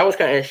that was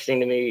kind of interesting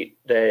to me,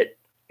 that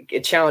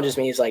it challenges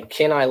me. Is like,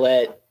 can I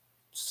let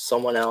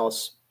someone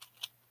else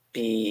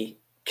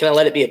can I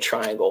let it be a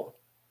triangle?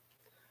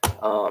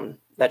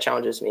 That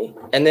challenges me.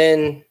 And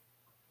then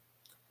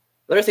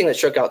the other thing that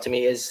struck out to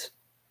me is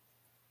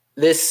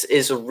this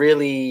is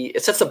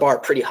it sets the bar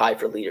pretty high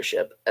for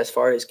leadership as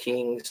far as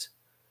kings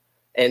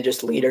and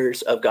just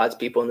leaders of God's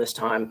people in this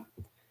time.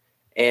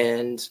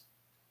 And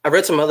I've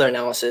read some other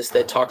analysis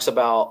that talks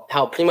about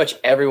how pretty much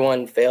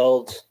everyone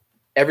failed.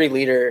 Every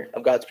leader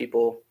of God's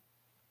people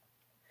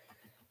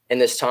in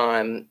this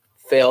time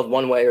failed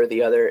one way or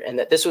the other, and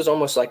that this was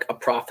almost like a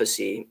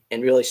prophecy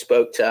and really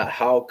spoke to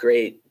how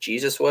great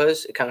Jesus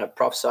was. It kind of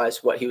prophesied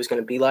what he was going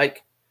to be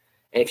like.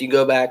 And if you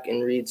go back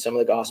and read some of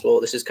the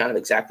gospel, this is kind of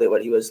exactly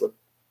what he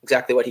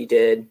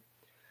did.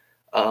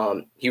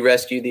 He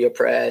rescued the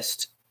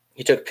oppressed.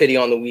 He took pity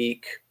on the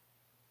weak.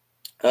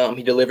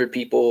 He delivered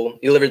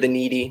the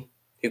needy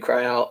who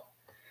cry out.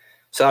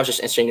 So that was just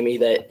interesting to me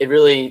that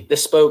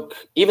this spoke,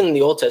 even in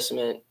the Old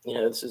Testament,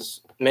 this is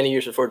many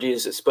years before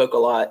Jesus, it spoke a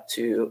lot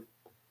to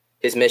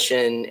his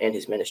mission and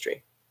his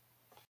ministry.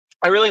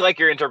 I really like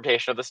your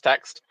interpretation of this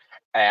text,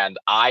 and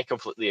I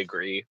completely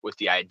agree with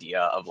the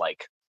idea of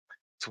like,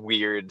 it's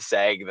weird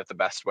saying that the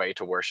best way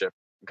to worship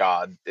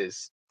God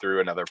is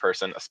through another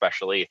person,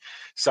 especially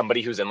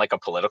somebody who's in like a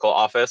political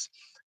office.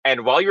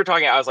 And while you were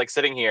talking, I was like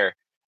sitting here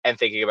and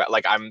thinking about,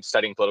 like, I'm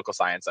studying political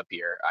science up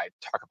here. I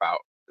talk about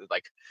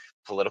like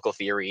political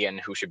theory and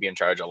who should be in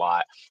charge a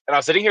lot. And I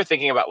was sitting here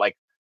thinking about like,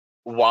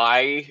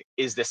 why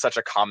is this such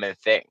a common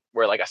thing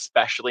where, like,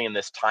 especially in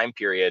this time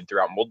period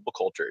throughout multiple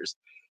cultures,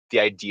 the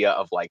idea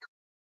of like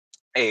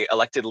a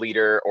elected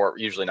leader, or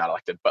usually not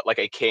elected, but like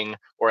a king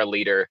or a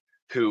leader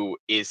who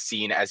is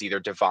seen as either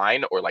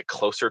divine or like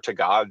closer to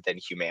God than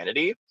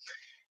humanity.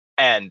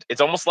 And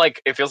it's almost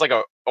like, it feels like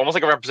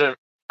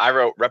I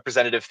wrote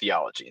representative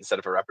theology instead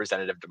of a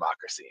representative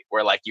democracy,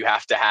 where like you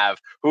have to have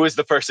who is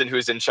the person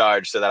who's in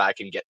charge so that I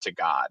can get to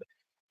God.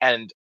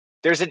 And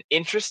there's an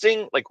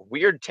interesting, like,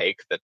 weird take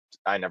that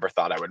I never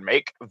thought I would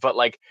make, but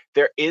like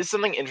there is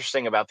something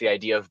interesting about the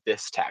idea of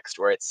this text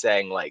where it's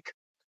saying like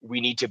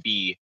we need to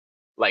be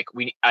like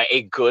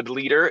a good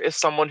leader is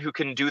someone who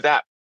can do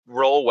that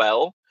role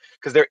well,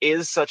 because there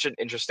is such an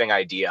interesting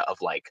idea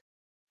of like,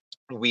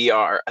 we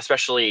are,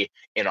 especially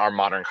in our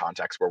modern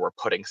context where we're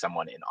putting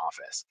someone in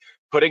office,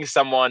 putting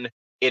someone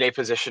in a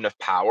position of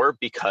power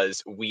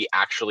because we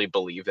actually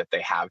believe that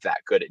they have that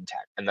good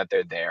intent and that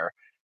they're there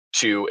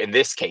to, in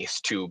this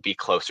case, to be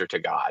closer to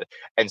God.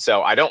 And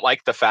so I don't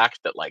like the fact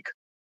that like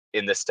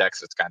in this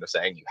text, it's kind of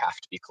saying you have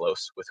to be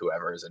close with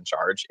whoever is in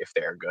charge if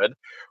they're good.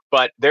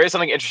 But there is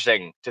something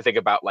interesting to think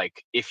about,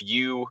 like, if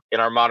you, in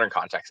our modern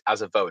context,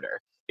 as a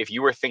voter, if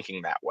you were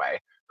thinking that way,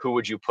 who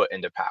would you put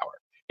into power?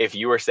 If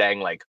you were saying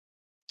like,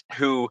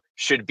 who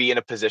should be in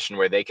a position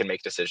where they can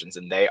make decisions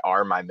and they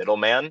are my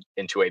middleman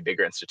into a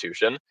bigger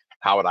institution,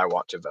 how would I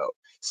want to vote?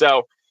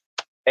 So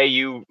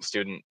AU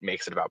student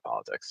makes it about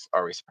politics.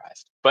 Are we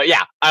surprised? But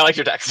yeah, I like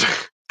your text.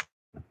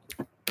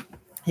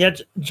 Yeah,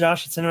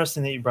 Josh, it's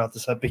interesting that you brought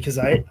this up, because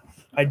I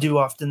do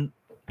often,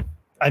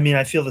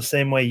 I feel the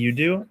same way you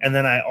do. And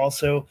then I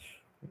also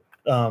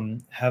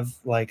have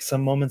like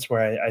some moments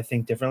where I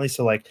think differently.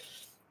 So like,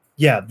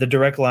 yeah, the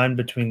direct line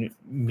between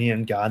me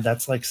and God,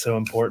 that's like so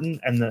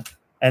important.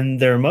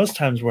 And there are most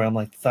times where I'm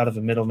like, the thought of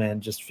a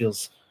middleman just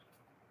feels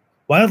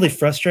wildly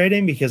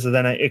frustrating, because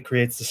then it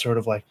creates this sort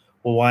of like,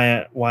 well,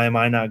 why am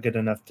I not good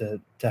enough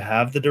to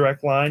have the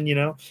direct line,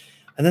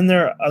 And then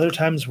there are other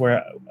times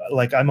where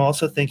like I'm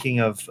also thinking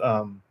of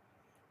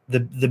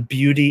the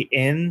beauty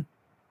in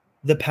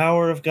the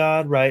power of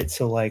God, right?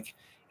 So like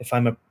if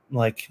I'm a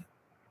like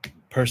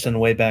person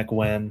way back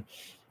when,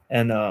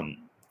 and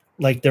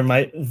like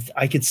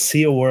I could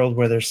see a world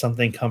where there's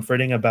something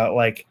comforting about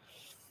like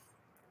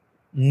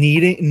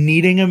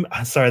needing him.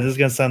 Sorry, this is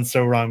gonna sound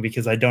so wrong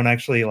because I don't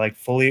actually like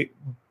fully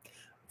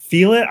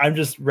feel it. I'm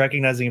just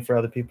recognizing it for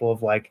other people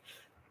of like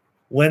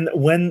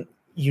when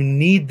you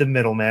need the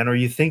middleman, or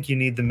you think you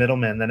need the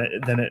middleman,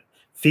 then it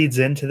feeds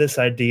into this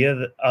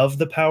idea of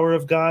the power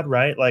of God,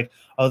 right? Like,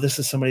 oh, this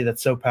is somebody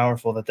that's so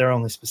powerful that there are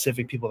only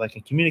specific people that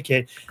can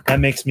communicate. That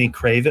makes me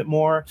crave it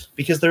more,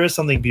 because there is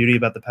something beauty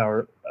about the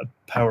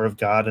power of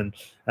God, and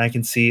I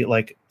can see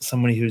like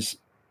somebody who's,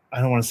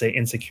 I don't want to say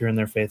insecure in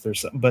their faith or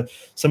something, but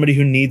somebody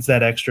who needs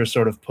that extra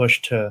sort of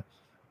push to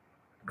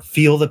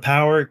feel the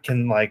power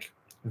can like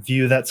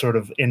view that sort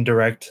of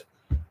indirect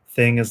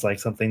thing as like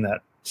something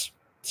that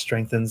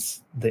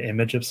strengthens the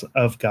image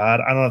of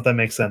God. I don't know if that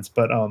makes sense,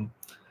 but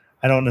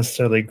I don't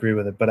necessarily agree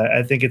with it, but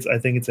I think it's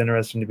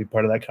interesting to be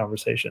part of that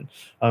conversation,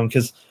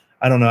 because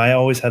I don't know, I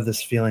always have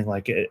this feeling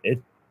like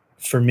it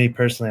for me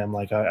personally, I'm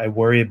like I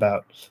worry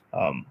about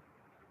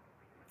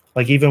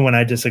like even when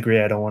I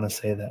disagree, I don't want to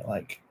say that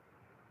like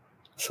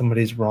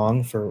somebody's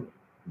wrong for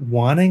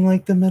wanting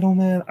like the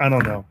middleman. I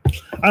don't know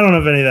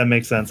if any of that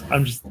makes sense.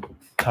 I'm just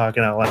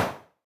talking out loud.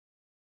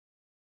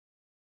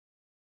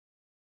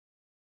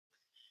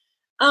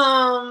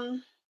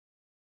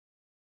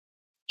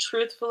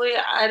 Truthfully,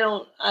 I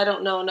don't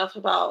know enough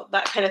about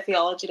that kind of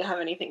theology to have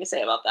anything to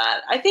say about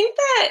that. I think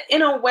that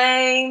in a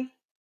way,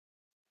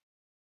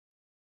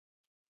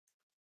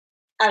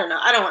 I don't know.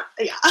 I don't want,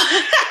 yeah.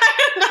 I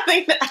have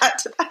nothing to add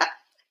to that.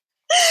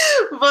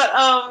 But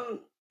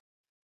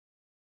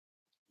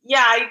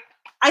yeah,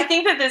 I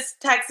think that this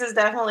text is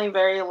definitely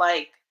very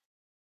like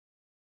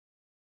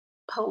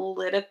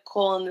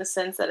political in the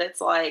sense that it's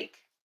like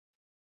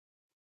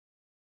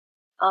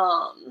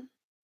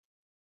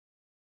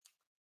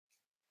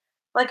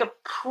a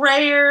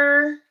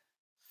prayer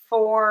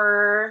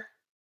for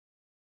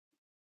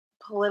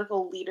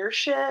political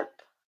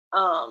leadership,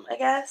 I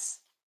guess.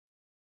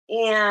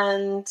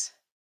 And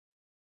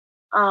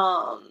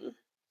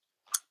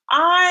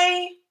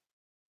I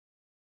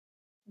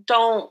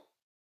don't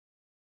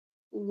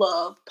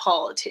love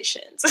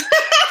politicians.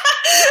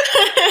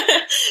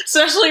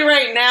 Especially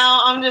right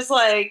now. I'm just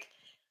like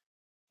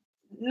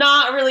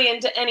not really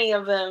into any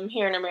of them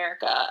here in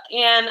America.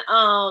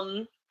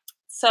 And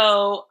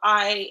so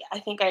I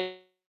think I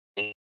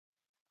have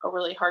a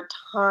really hard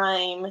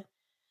time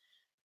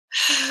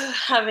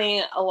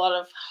having a lot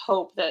of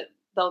hope that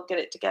they'll get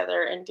it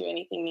together and do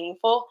anything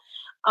meaningful.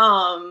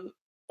 And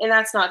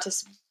that's not to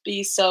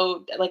be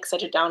so like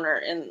such a downer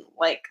and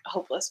like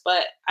hopeless,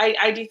 but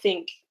I do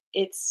think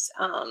it's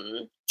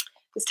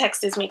this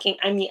text is making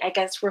I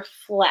guess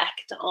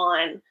reflect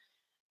on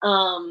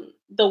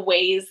the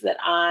ways that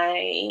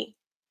I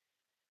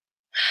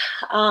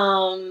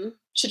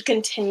should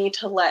continue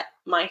to let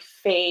my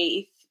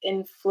faith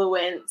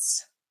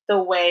influence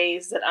the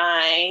ways that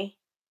I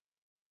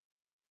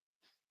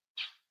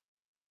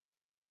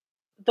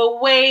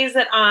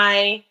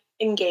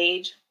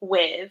engage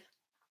with,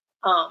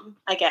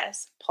 I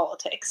guess,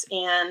 politics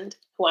and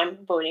who I'm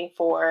voting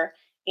for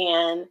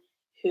and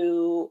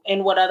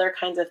what other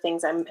kinds of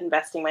things I'm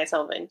investing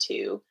myself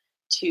into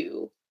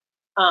to,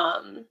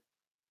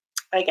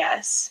 I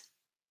guess,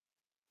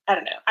 I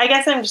don't know. I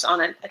guess I'm just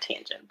on a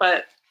tangent,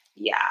 but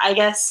yeah, I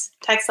guess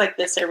texts like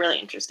this are really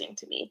interesting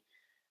to me,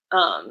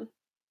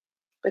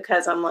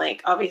 because I'm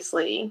like,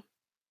 obviously,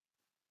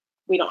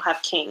 we don't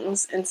have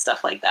kings and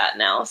stuff like that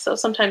now. So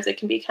sometimes it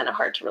can be kind of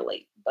hard to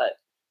relate, but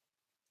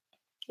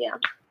yeah.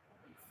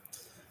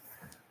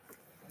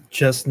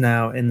 Just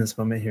now in this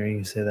moment hearing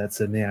you say that,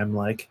 Sydney, I'm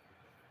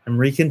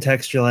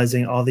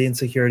recontextualizing all the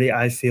insecurity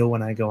I feel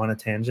when I go on a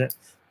tangent,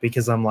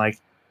 because I'm like,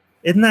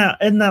 isn't that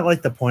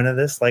like the point of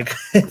this? Like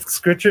if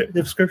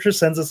scripture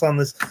sends us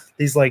on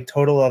these like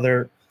total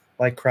other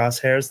like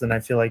crosshairs, then I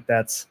feel like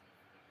that's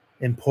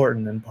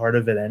important and part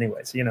of it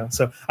anyways,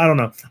 so I don't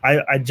know.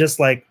 I just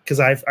like, because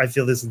I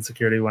feel this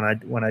insecurity when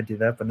I do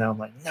that, but now I'm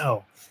like,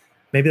 no,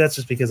 maybe that's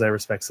just because I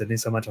respect Sydney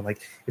so much. I'm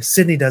like, if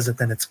Sydney does it,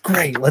 then it's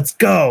great, let's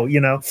go,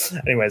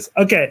 anyways.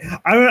 Okay,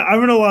 I'm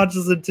gonna launch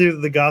this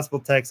into the gospel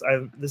text.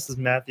 This is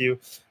Matthew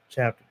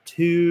chapter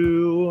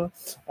 2.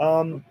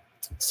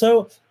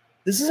 So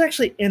this is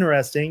actually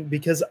interesting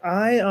because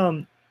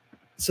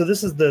so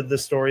this is the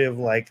story of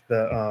like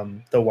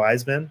the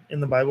wise men in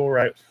the Bible,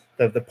 right?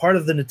 The part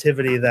of the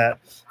nativity that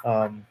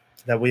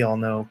we all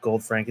know,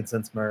 gold,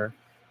 frankincense, myrrh,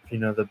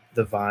 the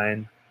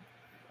vine.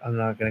 I'm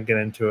not going to get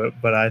into it,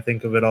 but I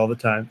think of it all the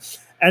time.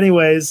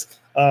 Anyways,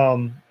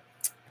 I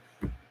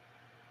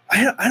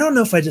don't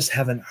know if I just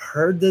haven't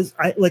heard this.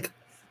 I like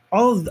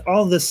all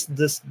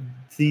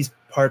these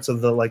parts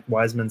of the like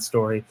wise men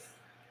story.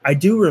 I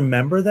do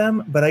remember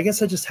them, but I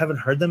guess I just haven't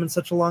heard them in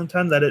such a long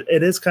time that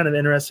it is kind of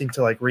interesting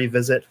to like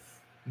revisit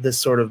this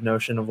sort of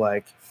notion of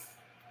like,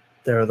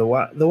 there are the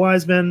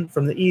wise men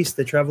from the east.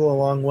 They travel a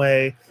long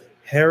way.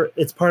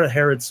 It's part of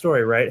Herod's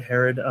story, right?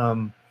 Herod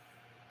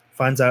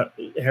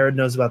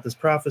knows about this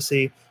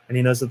prophecy, and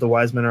he knows that the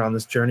wise men are on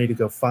this journey to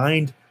go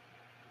find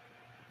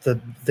the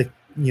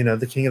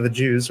king of the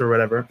Jews or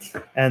whatever,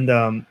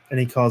 and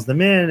he calls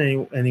them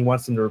in, and he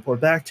wants them to report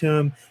back to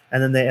him,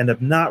 and then they end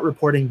up not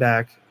reporting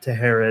back to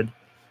Herod,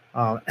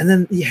 and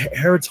then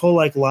Herod's whole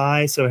like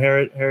lie. So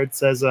Herod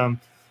says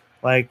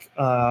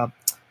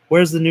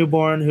where's the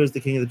newborn who is the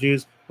king of the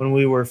Jews? When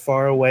we were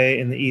far away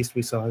in the east,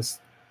 we saw his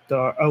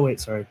star. Oh wait,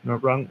 sorry, no,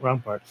 wrong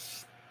part.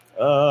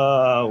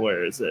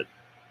 Where is it?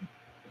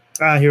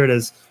 Here it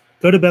is.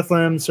 Go to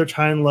Bethlehem, search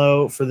high and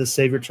low for the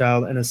Savior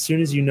child, and as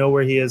soon as you know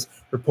where he is,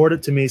 report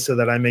it to me so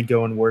that I may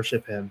go and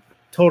worship him.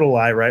 Total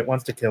lie, right?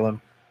 Wants to kill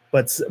him,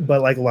 but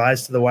like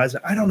lies to the wise.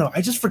 I don't know.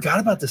 I just forgot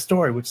about the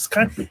story, which is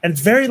and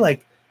it's very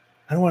like,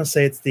 I don't want to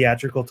say it's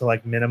theatrical to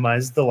like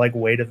minimize the like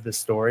weight of the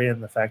story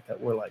and the fact that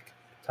we're like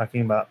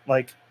talking about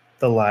like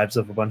the lives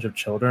of a bunch of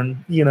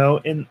children,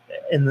 in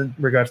the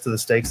regards to the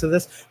stakes of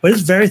this, but it's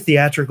very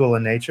theatrical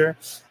in nature.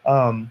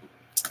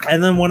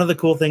 And then one of the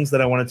cool things that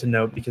I wanted to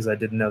note, because I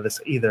didn't know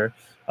this either,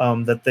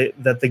 that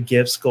the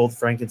gifts, gold,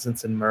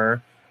 frankincense, and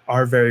myrrh,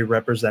 are very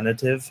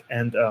representative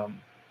and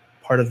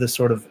part of this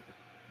sort of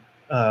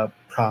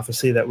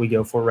prophecy that we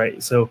go for,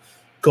 right? So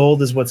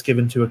Gold is what's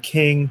given to a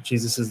king.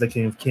 Jesus is the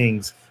King of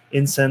Kings.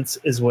 Incense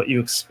is what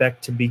you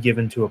expect to be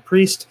given to a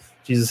priest.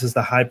 Jesus is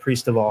the high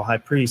priest of all high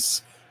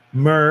priests.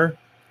 Myrrh,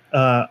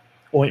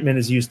 ointment,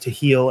 is used to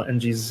heal, and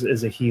Jesus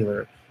is a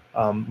healer.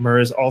 Myrrh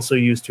is also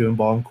used to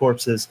embalm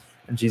corpses,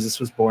 and Jesus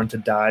was born to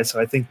die. So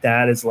I think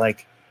that is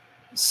like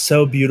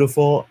so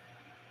beautiful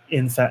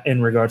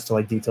in regards to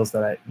like details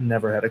that I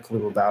never had a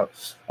clue about.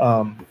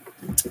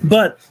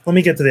 But let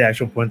me get to the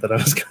actual point that I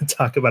was going to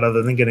talk about,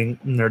 other than getting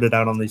nerded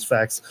out on these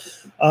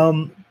facts.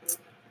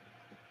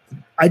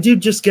 I do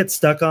just get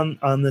stuck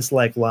on this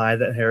like lie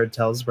that Herod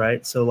tells,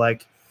 right? So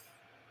like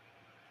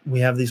we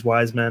have these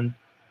wise men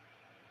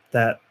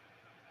that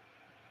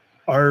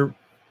are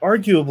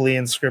arguably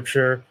in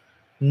scripture,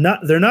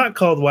 they're not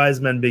called wise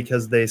men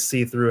because they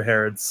see through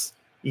Herod's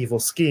evil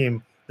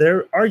scheme.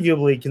 They're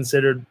arguably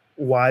considered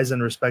wise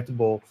and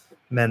respectable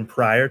men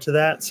prior to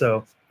that.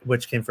 So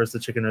which came first, the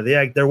chicken or the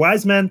egg? They're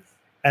wise men,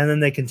 and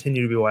then they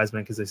continue to be wise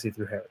men because they see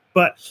through Herod.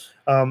 But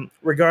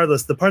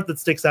regardless, the part that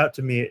sticks out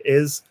to me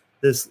is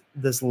this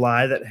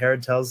lie that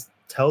Herod tells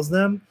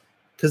them,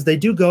 because they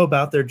do go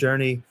about their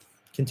journey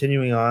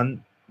continuing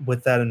on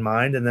with that in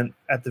mind. And then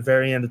at the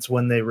very end, it's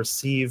when they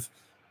receive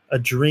a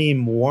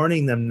dream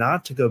warning them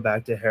not to go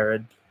back to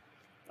Herod.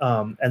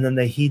 And then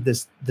they heed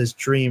this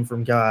dream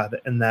from God.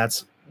 And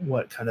that's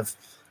what kind of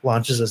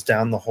launches us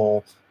down the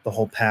whole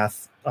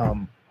path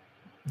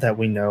that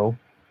we know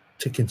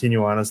to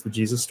continue on as the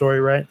Jesus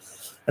story, right?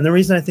 And the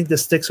reason I think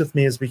this sticks with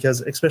me is because,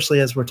 especially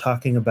as we're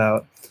talking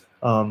about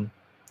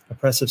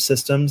oppressive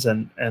systems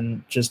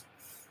and just,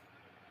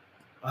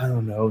 I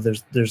don't know,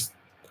 there's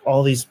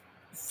all these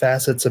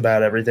facets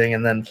about everything.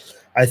 And then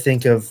I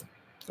think of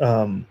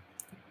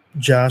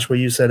Josh, what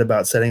you said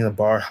about setting the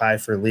bar high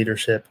for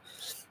leadership,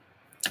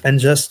 and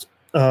just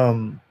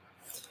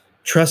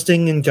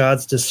trusting in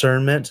God's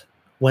discernment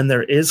when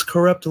there is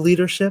corrupt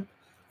leadership,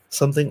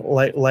 something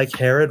like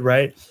Herod,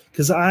 right?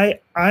 Because I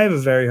have a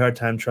very hard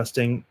time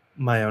trusting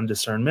my own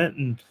discernment.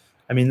 And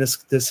I mean,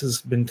 this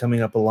has been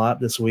coming up a lot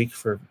this week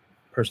for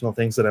personal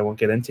things that I won't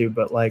get into,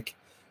 but like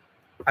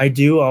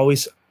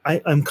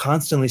I'm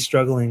constantly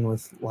struggling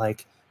with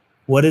like,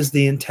 what is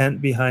the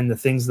intent behind the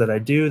things that I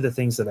do, the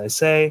things that I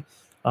say,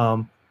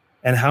 and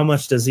how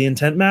much does the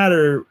intent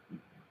matter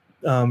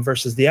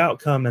versus the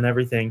outcome and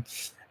everything.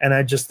 And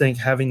I just think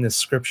having this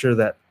scripture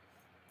that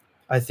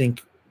I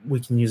think we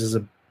can use as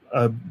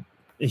a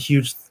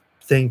huge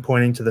thing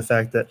pointing to the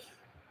fact that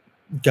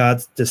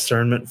God's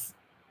discernment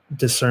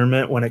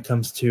when it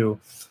comes to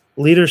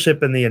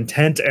leadership and the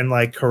intent and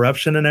like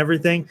corruption and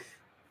everything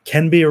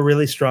can be a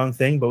really strong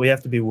thing, but we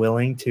have to be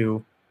willing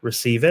to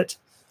receive it.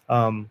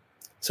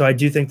 So I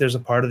do think there's a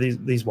part of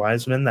these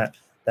wise men that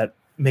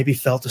maybe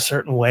felt a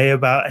certain way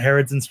about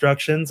Herod's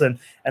instructions, and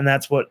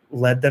that's what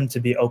led them to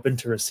be open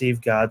to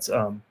receive God's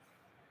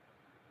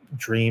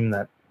dream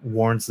that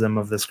warns them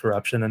of this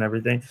corruption and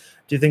everything.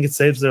 Do you think it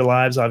saves their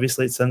lives?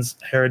 Obviously, it sends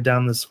Herod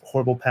down this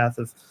horrible path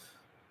of,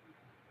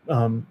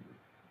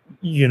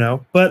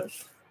 but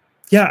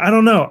yeah, I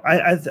don't know.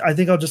 I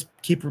think I'll just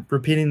keep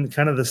repeating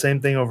kind of the same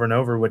thing over and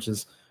over, which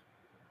is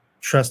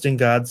trusting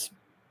God's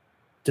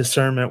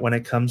discernment when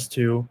it comes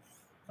to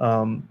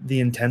the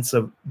intents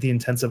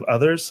of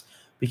others,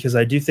 because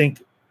I do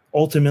think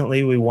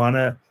ultimately we want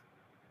to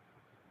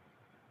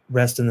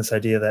rest in this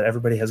idea that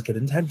everybody has good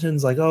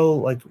intentions, like, oh,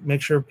 like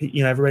make sure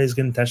everybody has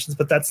good intentions,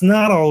 but that's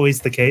not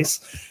always the case.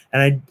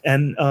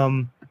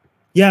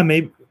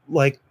 Maybe,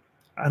 like,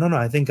 I don't know,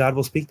 I think God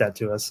will speak that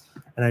to us,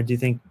 and I do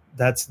think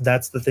that's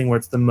the thing where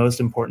it's the most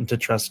important to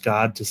trust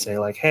God to say,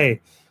 like,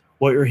 hey,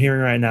 what you're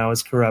hearing right now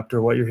is corrupt,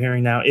 or what you're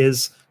hearing now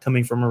is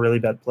coming from a really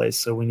bad place,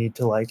 so we need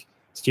to like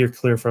steer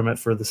clear from it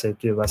for the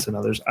safety of us and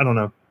others. I don't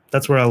know.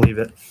 That's where I'll leave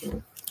it.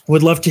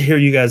 Would love to hear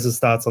you guys'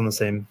 thoughts on the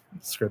same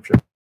scripture.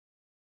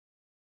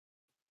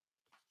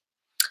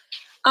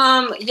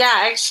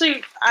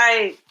 Actually,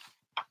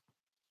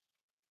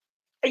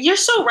 you're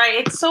so right.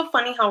 It's so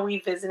funny how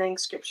revisiting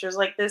scriptures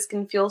like this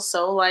can feel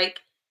so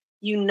like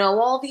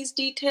all these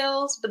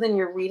details, but then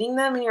you're reading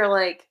them and you're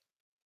like,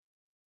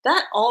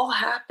 that all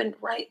happened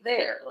right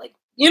there. Like,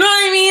 you know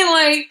what I mean?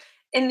 Like,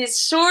 in this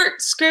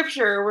short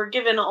scripture, we're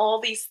given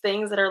all these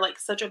things that are like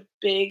such a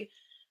big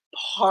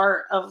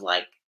part of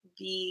like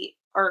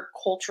our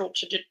cultural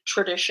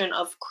tradition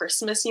of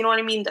Christmas. You know what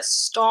I mean? The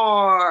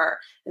star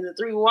and the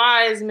three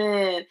wise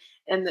men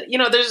and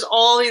there's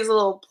all these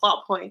little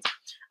plot points.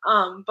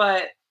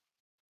 But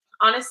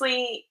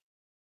honestly,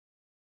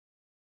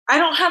 I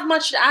don't have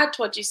much to add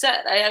to what you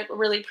said. I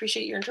really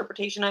appreciate your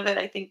interpretation of it.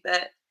 I think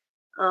that,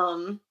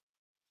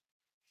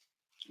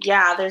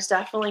 there's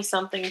definitely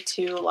something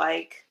to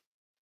like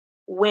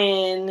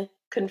when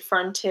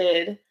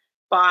confronted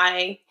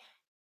by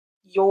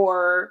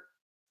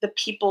the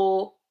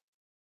people,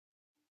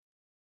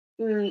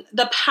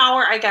 the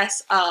power, I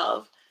guess,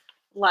 of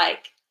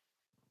like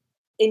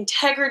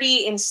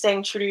integrity and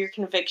staying true to your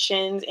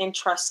convictions and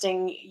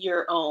trusting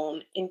your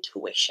own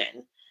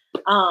intuition.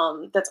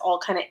 That's all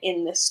kind of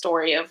in this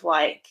story of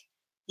like,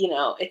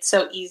 it's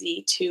so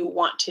easy to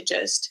want to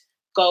just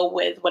go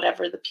with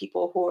whatever the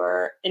people who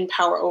are in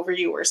power over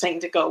you are saying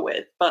to go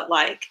with, but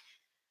like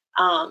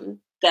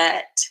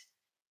that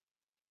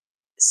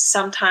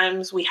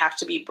sometimes we have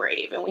to be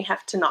brave and we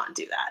have to not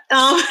do that.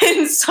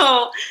 And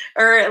so,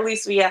 or at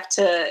least we have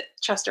to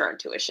trust our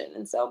intuition.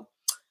 And so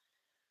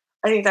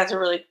I think that's a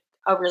really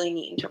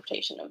neat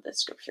interpretation of this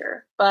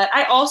scripture. But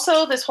I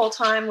also, this whole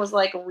time, was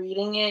like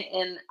reading it,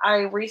 and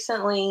I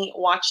recently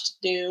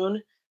watched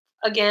Dune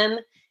again,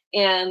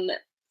 and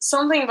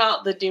something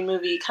about the Dune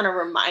movie kind of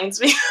reminds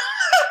me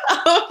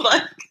of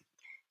like,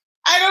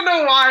 I don't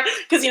know why,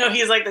 because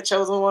he's like the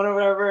chosen one or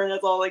whatever, and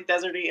it's all like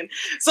deserty, and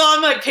so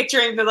I'm like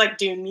picturing the like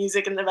Dune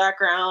music in the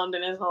background,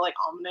 and it's all like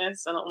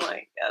ominous, and I'm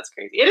like, yeah, that's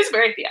crazy. It is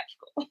very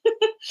theatrical.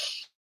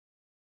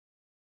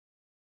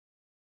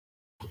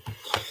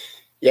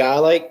 Yeah,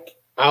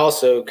 I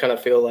also kind of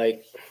feel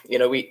like,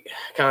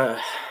 I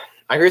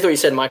agree with what you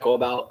said, Michael,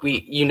 about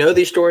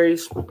these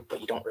stories, but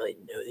you don't really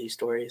know these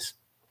stories.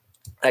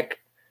 Like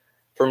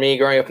for me,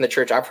 growing up in the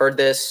church, I've heard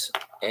this,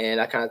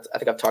 and I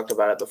think I've talked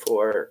about it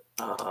before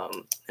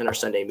in our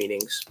Sunday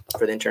meetings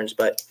for the interns,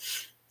 but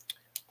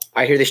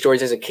I hear these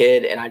stories as a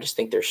kid, and I just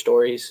think they're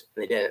stories.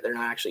 They're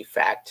not actually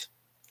fact.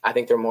 I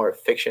think they're more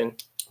fiction.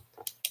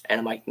 And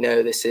I'm like,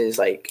 no, this is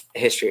like a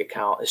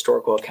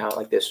historical account.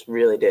 Like this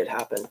really did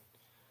happen.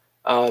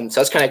 So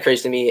that's kind of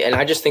crazy to me. And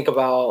I just think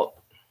about,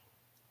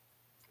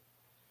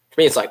 for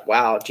me, it's like,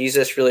 wow,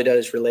 Jesus really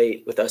does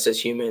relate with us as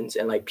humans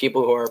and like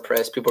people who are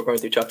oppressed, people going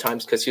through tough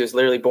times, because he was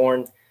literally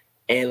born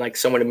and like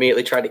someone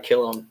immediately tried to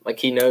kill him. Like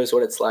he knows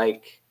what it's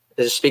like.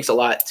 This speaks a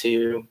lot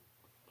to,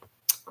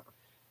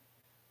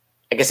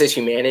 I guess, his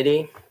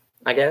humanity,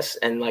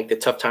 and like the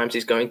tough times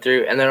he's going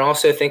through. And then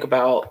also think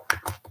about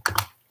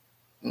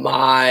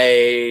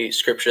my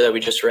scripture that we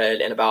just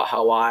read and about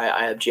how why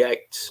I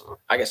object.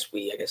 I don't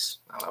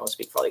want to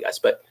speak for all you guys,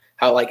 but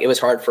how like it was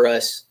hard for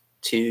us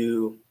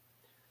to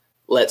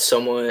let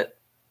someone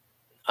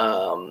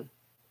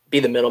be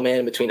the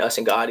middleman between us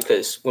and God,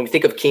 because when we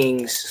think of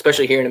kings,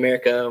 especially here in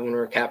America, when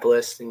we're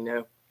capitalists and we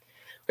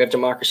have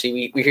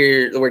democracy, we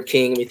hear the word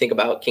king and we think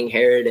about King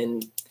Herod,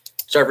 and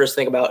start for us to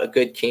think about a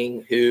good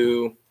king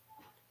who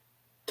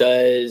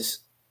does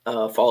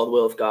follow the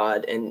will of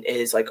God and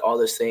is like all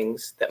those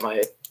things that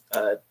my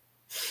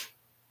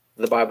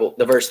the Bible,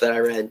 the verse that I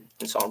read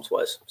in Psalms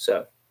was. So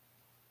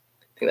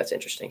I think that's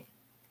interesting.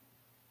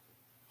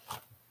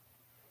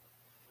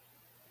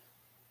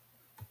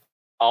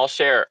 I'll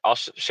share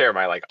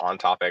my like on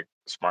topic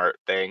smart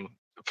thing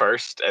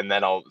first, and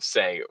then I'll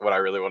say what I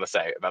really want to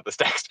say about this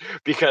text,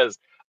 because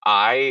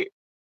I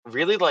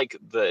really like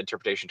the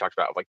interpretation talked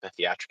about like the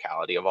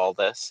theatricality of all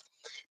this,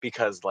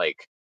 because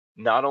like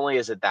not only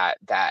is it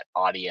that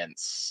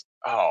audience,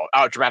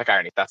 dramatic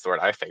irony, that's the word,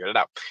 I figured it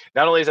out.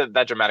 Not only is it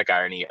that dramatic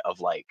irony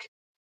of like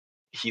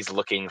he's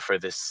looking for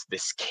this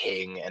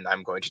king, and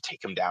I'm going to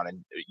take him down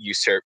and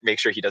make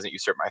sure he doesn't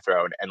usurp my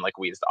throne, and like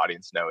we as the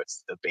audience know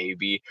it's the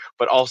baby,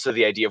 but also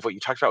the idea of what you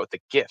talked about with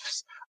the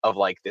gifts of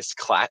like this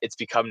class. It's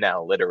become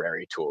now a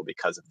literary tool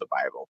because of the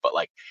Bible, but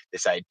like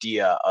this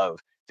idea of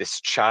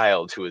this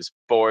child who is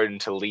born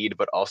to lead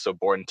but also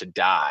born to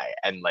die,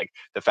 and like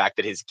the fact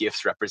that his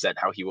gifts represent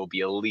how he will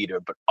be a leader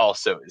but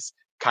also is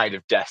kind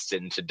of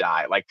destined to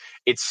die. Like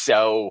it's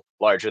so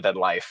larger than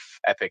life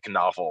epic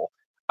novel.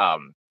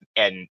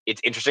 And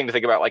it's interesting to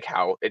think about like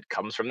how it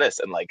comes from this,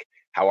 and like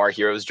how our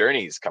heroes'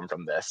 journeys come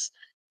from this,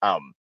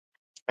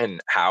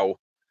 and how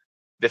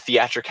the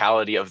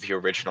theatricality of the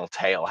original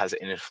tale has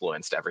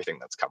influenced everything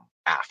that's come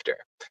after.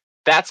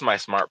 That's my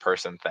smart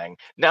person thing.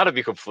 Now, to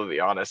be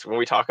completely honest, when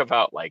we talk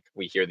about like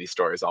we hear these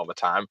stories all the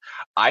time,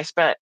 I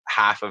spent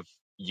half of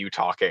you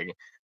talking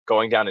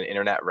going down an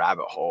internet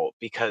rabbit hole,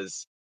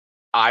 because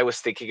I was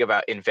thinking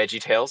about in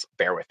VeggieTales,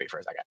 bear with me for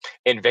a second.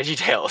 In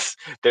VeggieTales,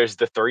 there's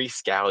the 3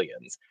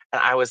 scallions.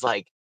 And I was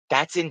like,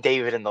 that's in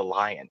David and the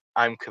Lion.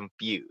 I'm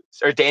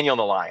confused. Or Daniel and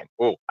the Lion.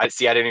 Oh, I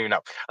didn't even know.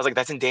 I was like,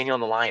 that's in Daniel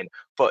and the Lion.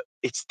 But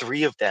it's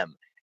 3 of them.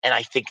 And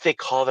I think they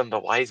call them the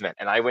wise men.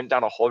 And I went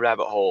down a whole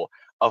rabbit hole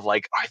of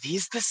like, are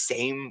these the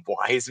same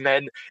wise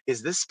men?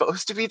 Is this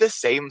supposed to be the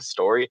same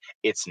story?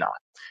 It's not.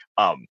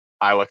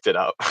 I looked it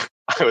up.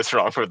 I was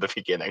wrong from the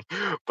beginning.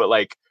 But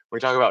like, when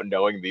we talk about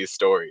knowing these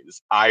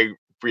stories, I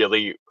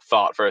really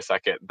thought for a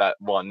second that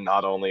one,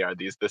 not only are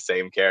these the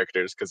same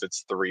characters because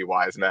it's 3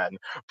 wise men,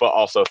 but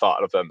also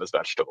thought of them as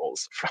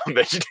vegetables from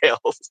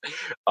VeggieTales.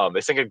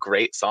 They sing a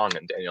great song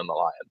in Daniel and the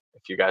Lion.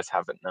 If you guys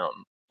haven't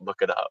known,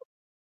 look it up.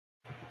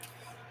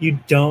 You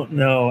don't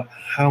know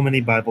how many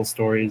Bible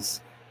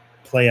stories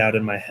play out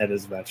in my head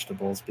as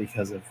vegetables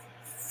because of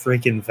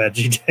freaking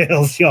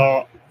VeggieTales,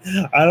 y'all.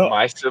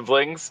 My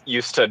siblings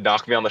used to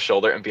knock me on the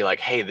shoulder and be like,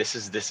 hey, this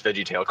is this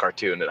VeggieTale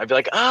cartoon. And I'd be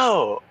like,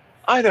 oh,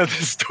 I know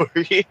this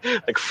story.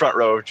 Like front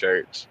row of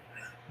church.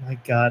 My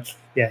God.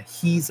 Yeah,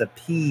 he's a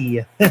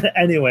pea.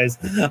 Anyways.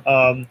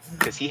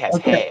 Because he has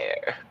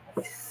hair.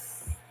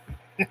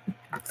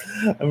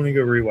 I'm going to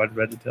go rewatch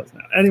VeggieTales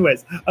now.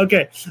 Anyways.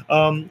 Okay.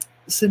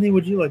 Sydney,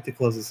 would you like to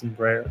close us in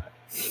prayer?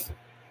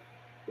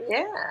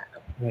 Yeah.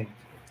 Thank you.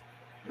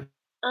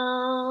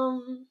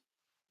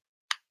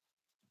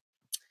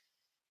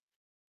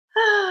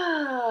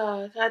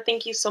 God,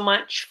 thank you so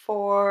much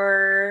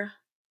for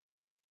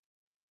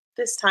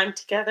this time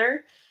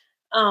together,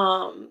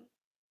 and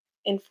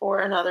for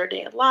another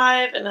day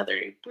alive, another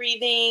day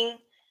breathing.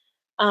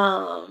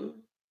 I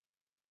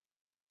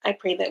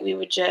pray that we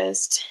would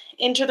just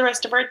enter the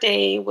rest of our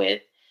day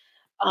with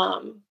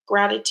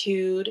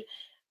gratitude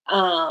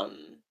for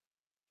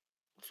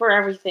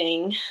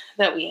everything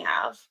that we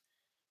have.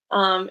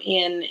 And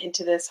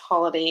into this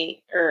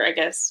holiday, or I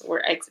guess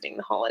we're exiting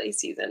the holiday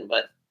season,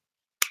 but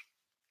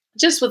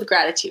just with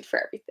gratitude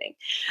for everything.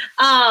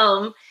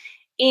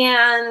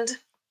 And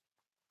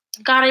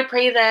God, I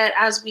pray that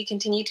as we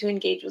continue to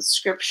engage with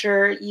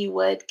Scripture, you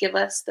would give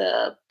us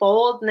the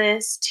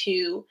boldness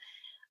to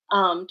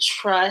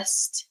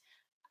trust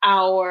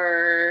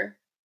our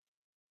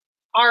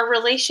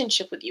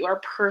relationship with you, our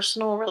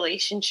personal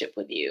relationship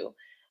with you,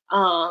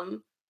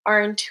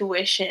 our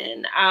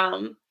intuition,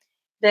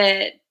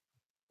 that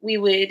we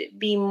would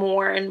be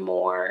more and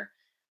more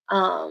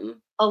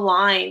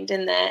aligned,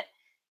 and that,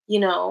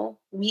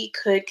 we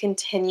could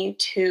continue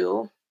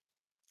to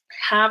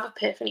have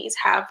epiphanies,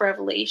 have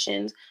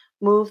revelations,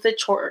 move the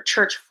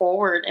church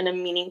forward in a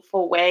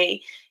meaningful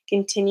way,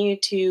 continue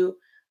to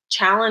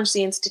challenge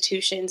the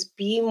institutions,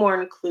 be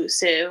more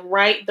inclusive,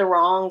 right the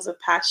wrongs of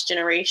past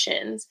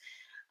generations,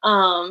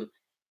 and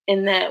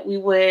that we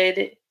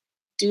would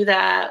do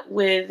that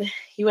with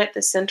you at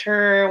the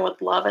center, with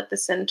love at the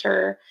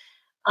center.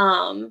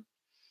 And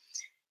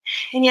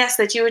yes,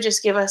 that you would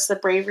just give us the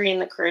bravery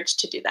and the courage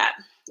to do that.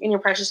 In your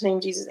precious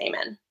name, Jesus,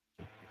 amen.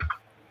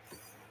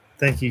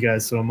 Thank you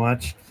guys so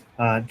much.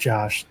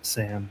 Josh,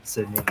 Sam,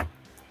 Sydney.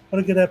 What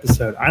a good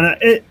episode. I know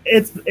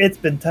it's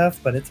been tough,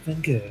 but it's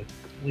been good.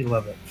 We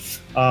love it.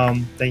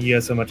 Thank you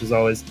guys so much as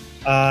always.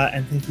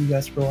 And thank you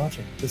guys for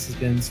watching. This has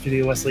been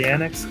Studio Wesley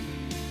Annex.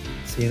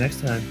 See you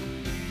next time.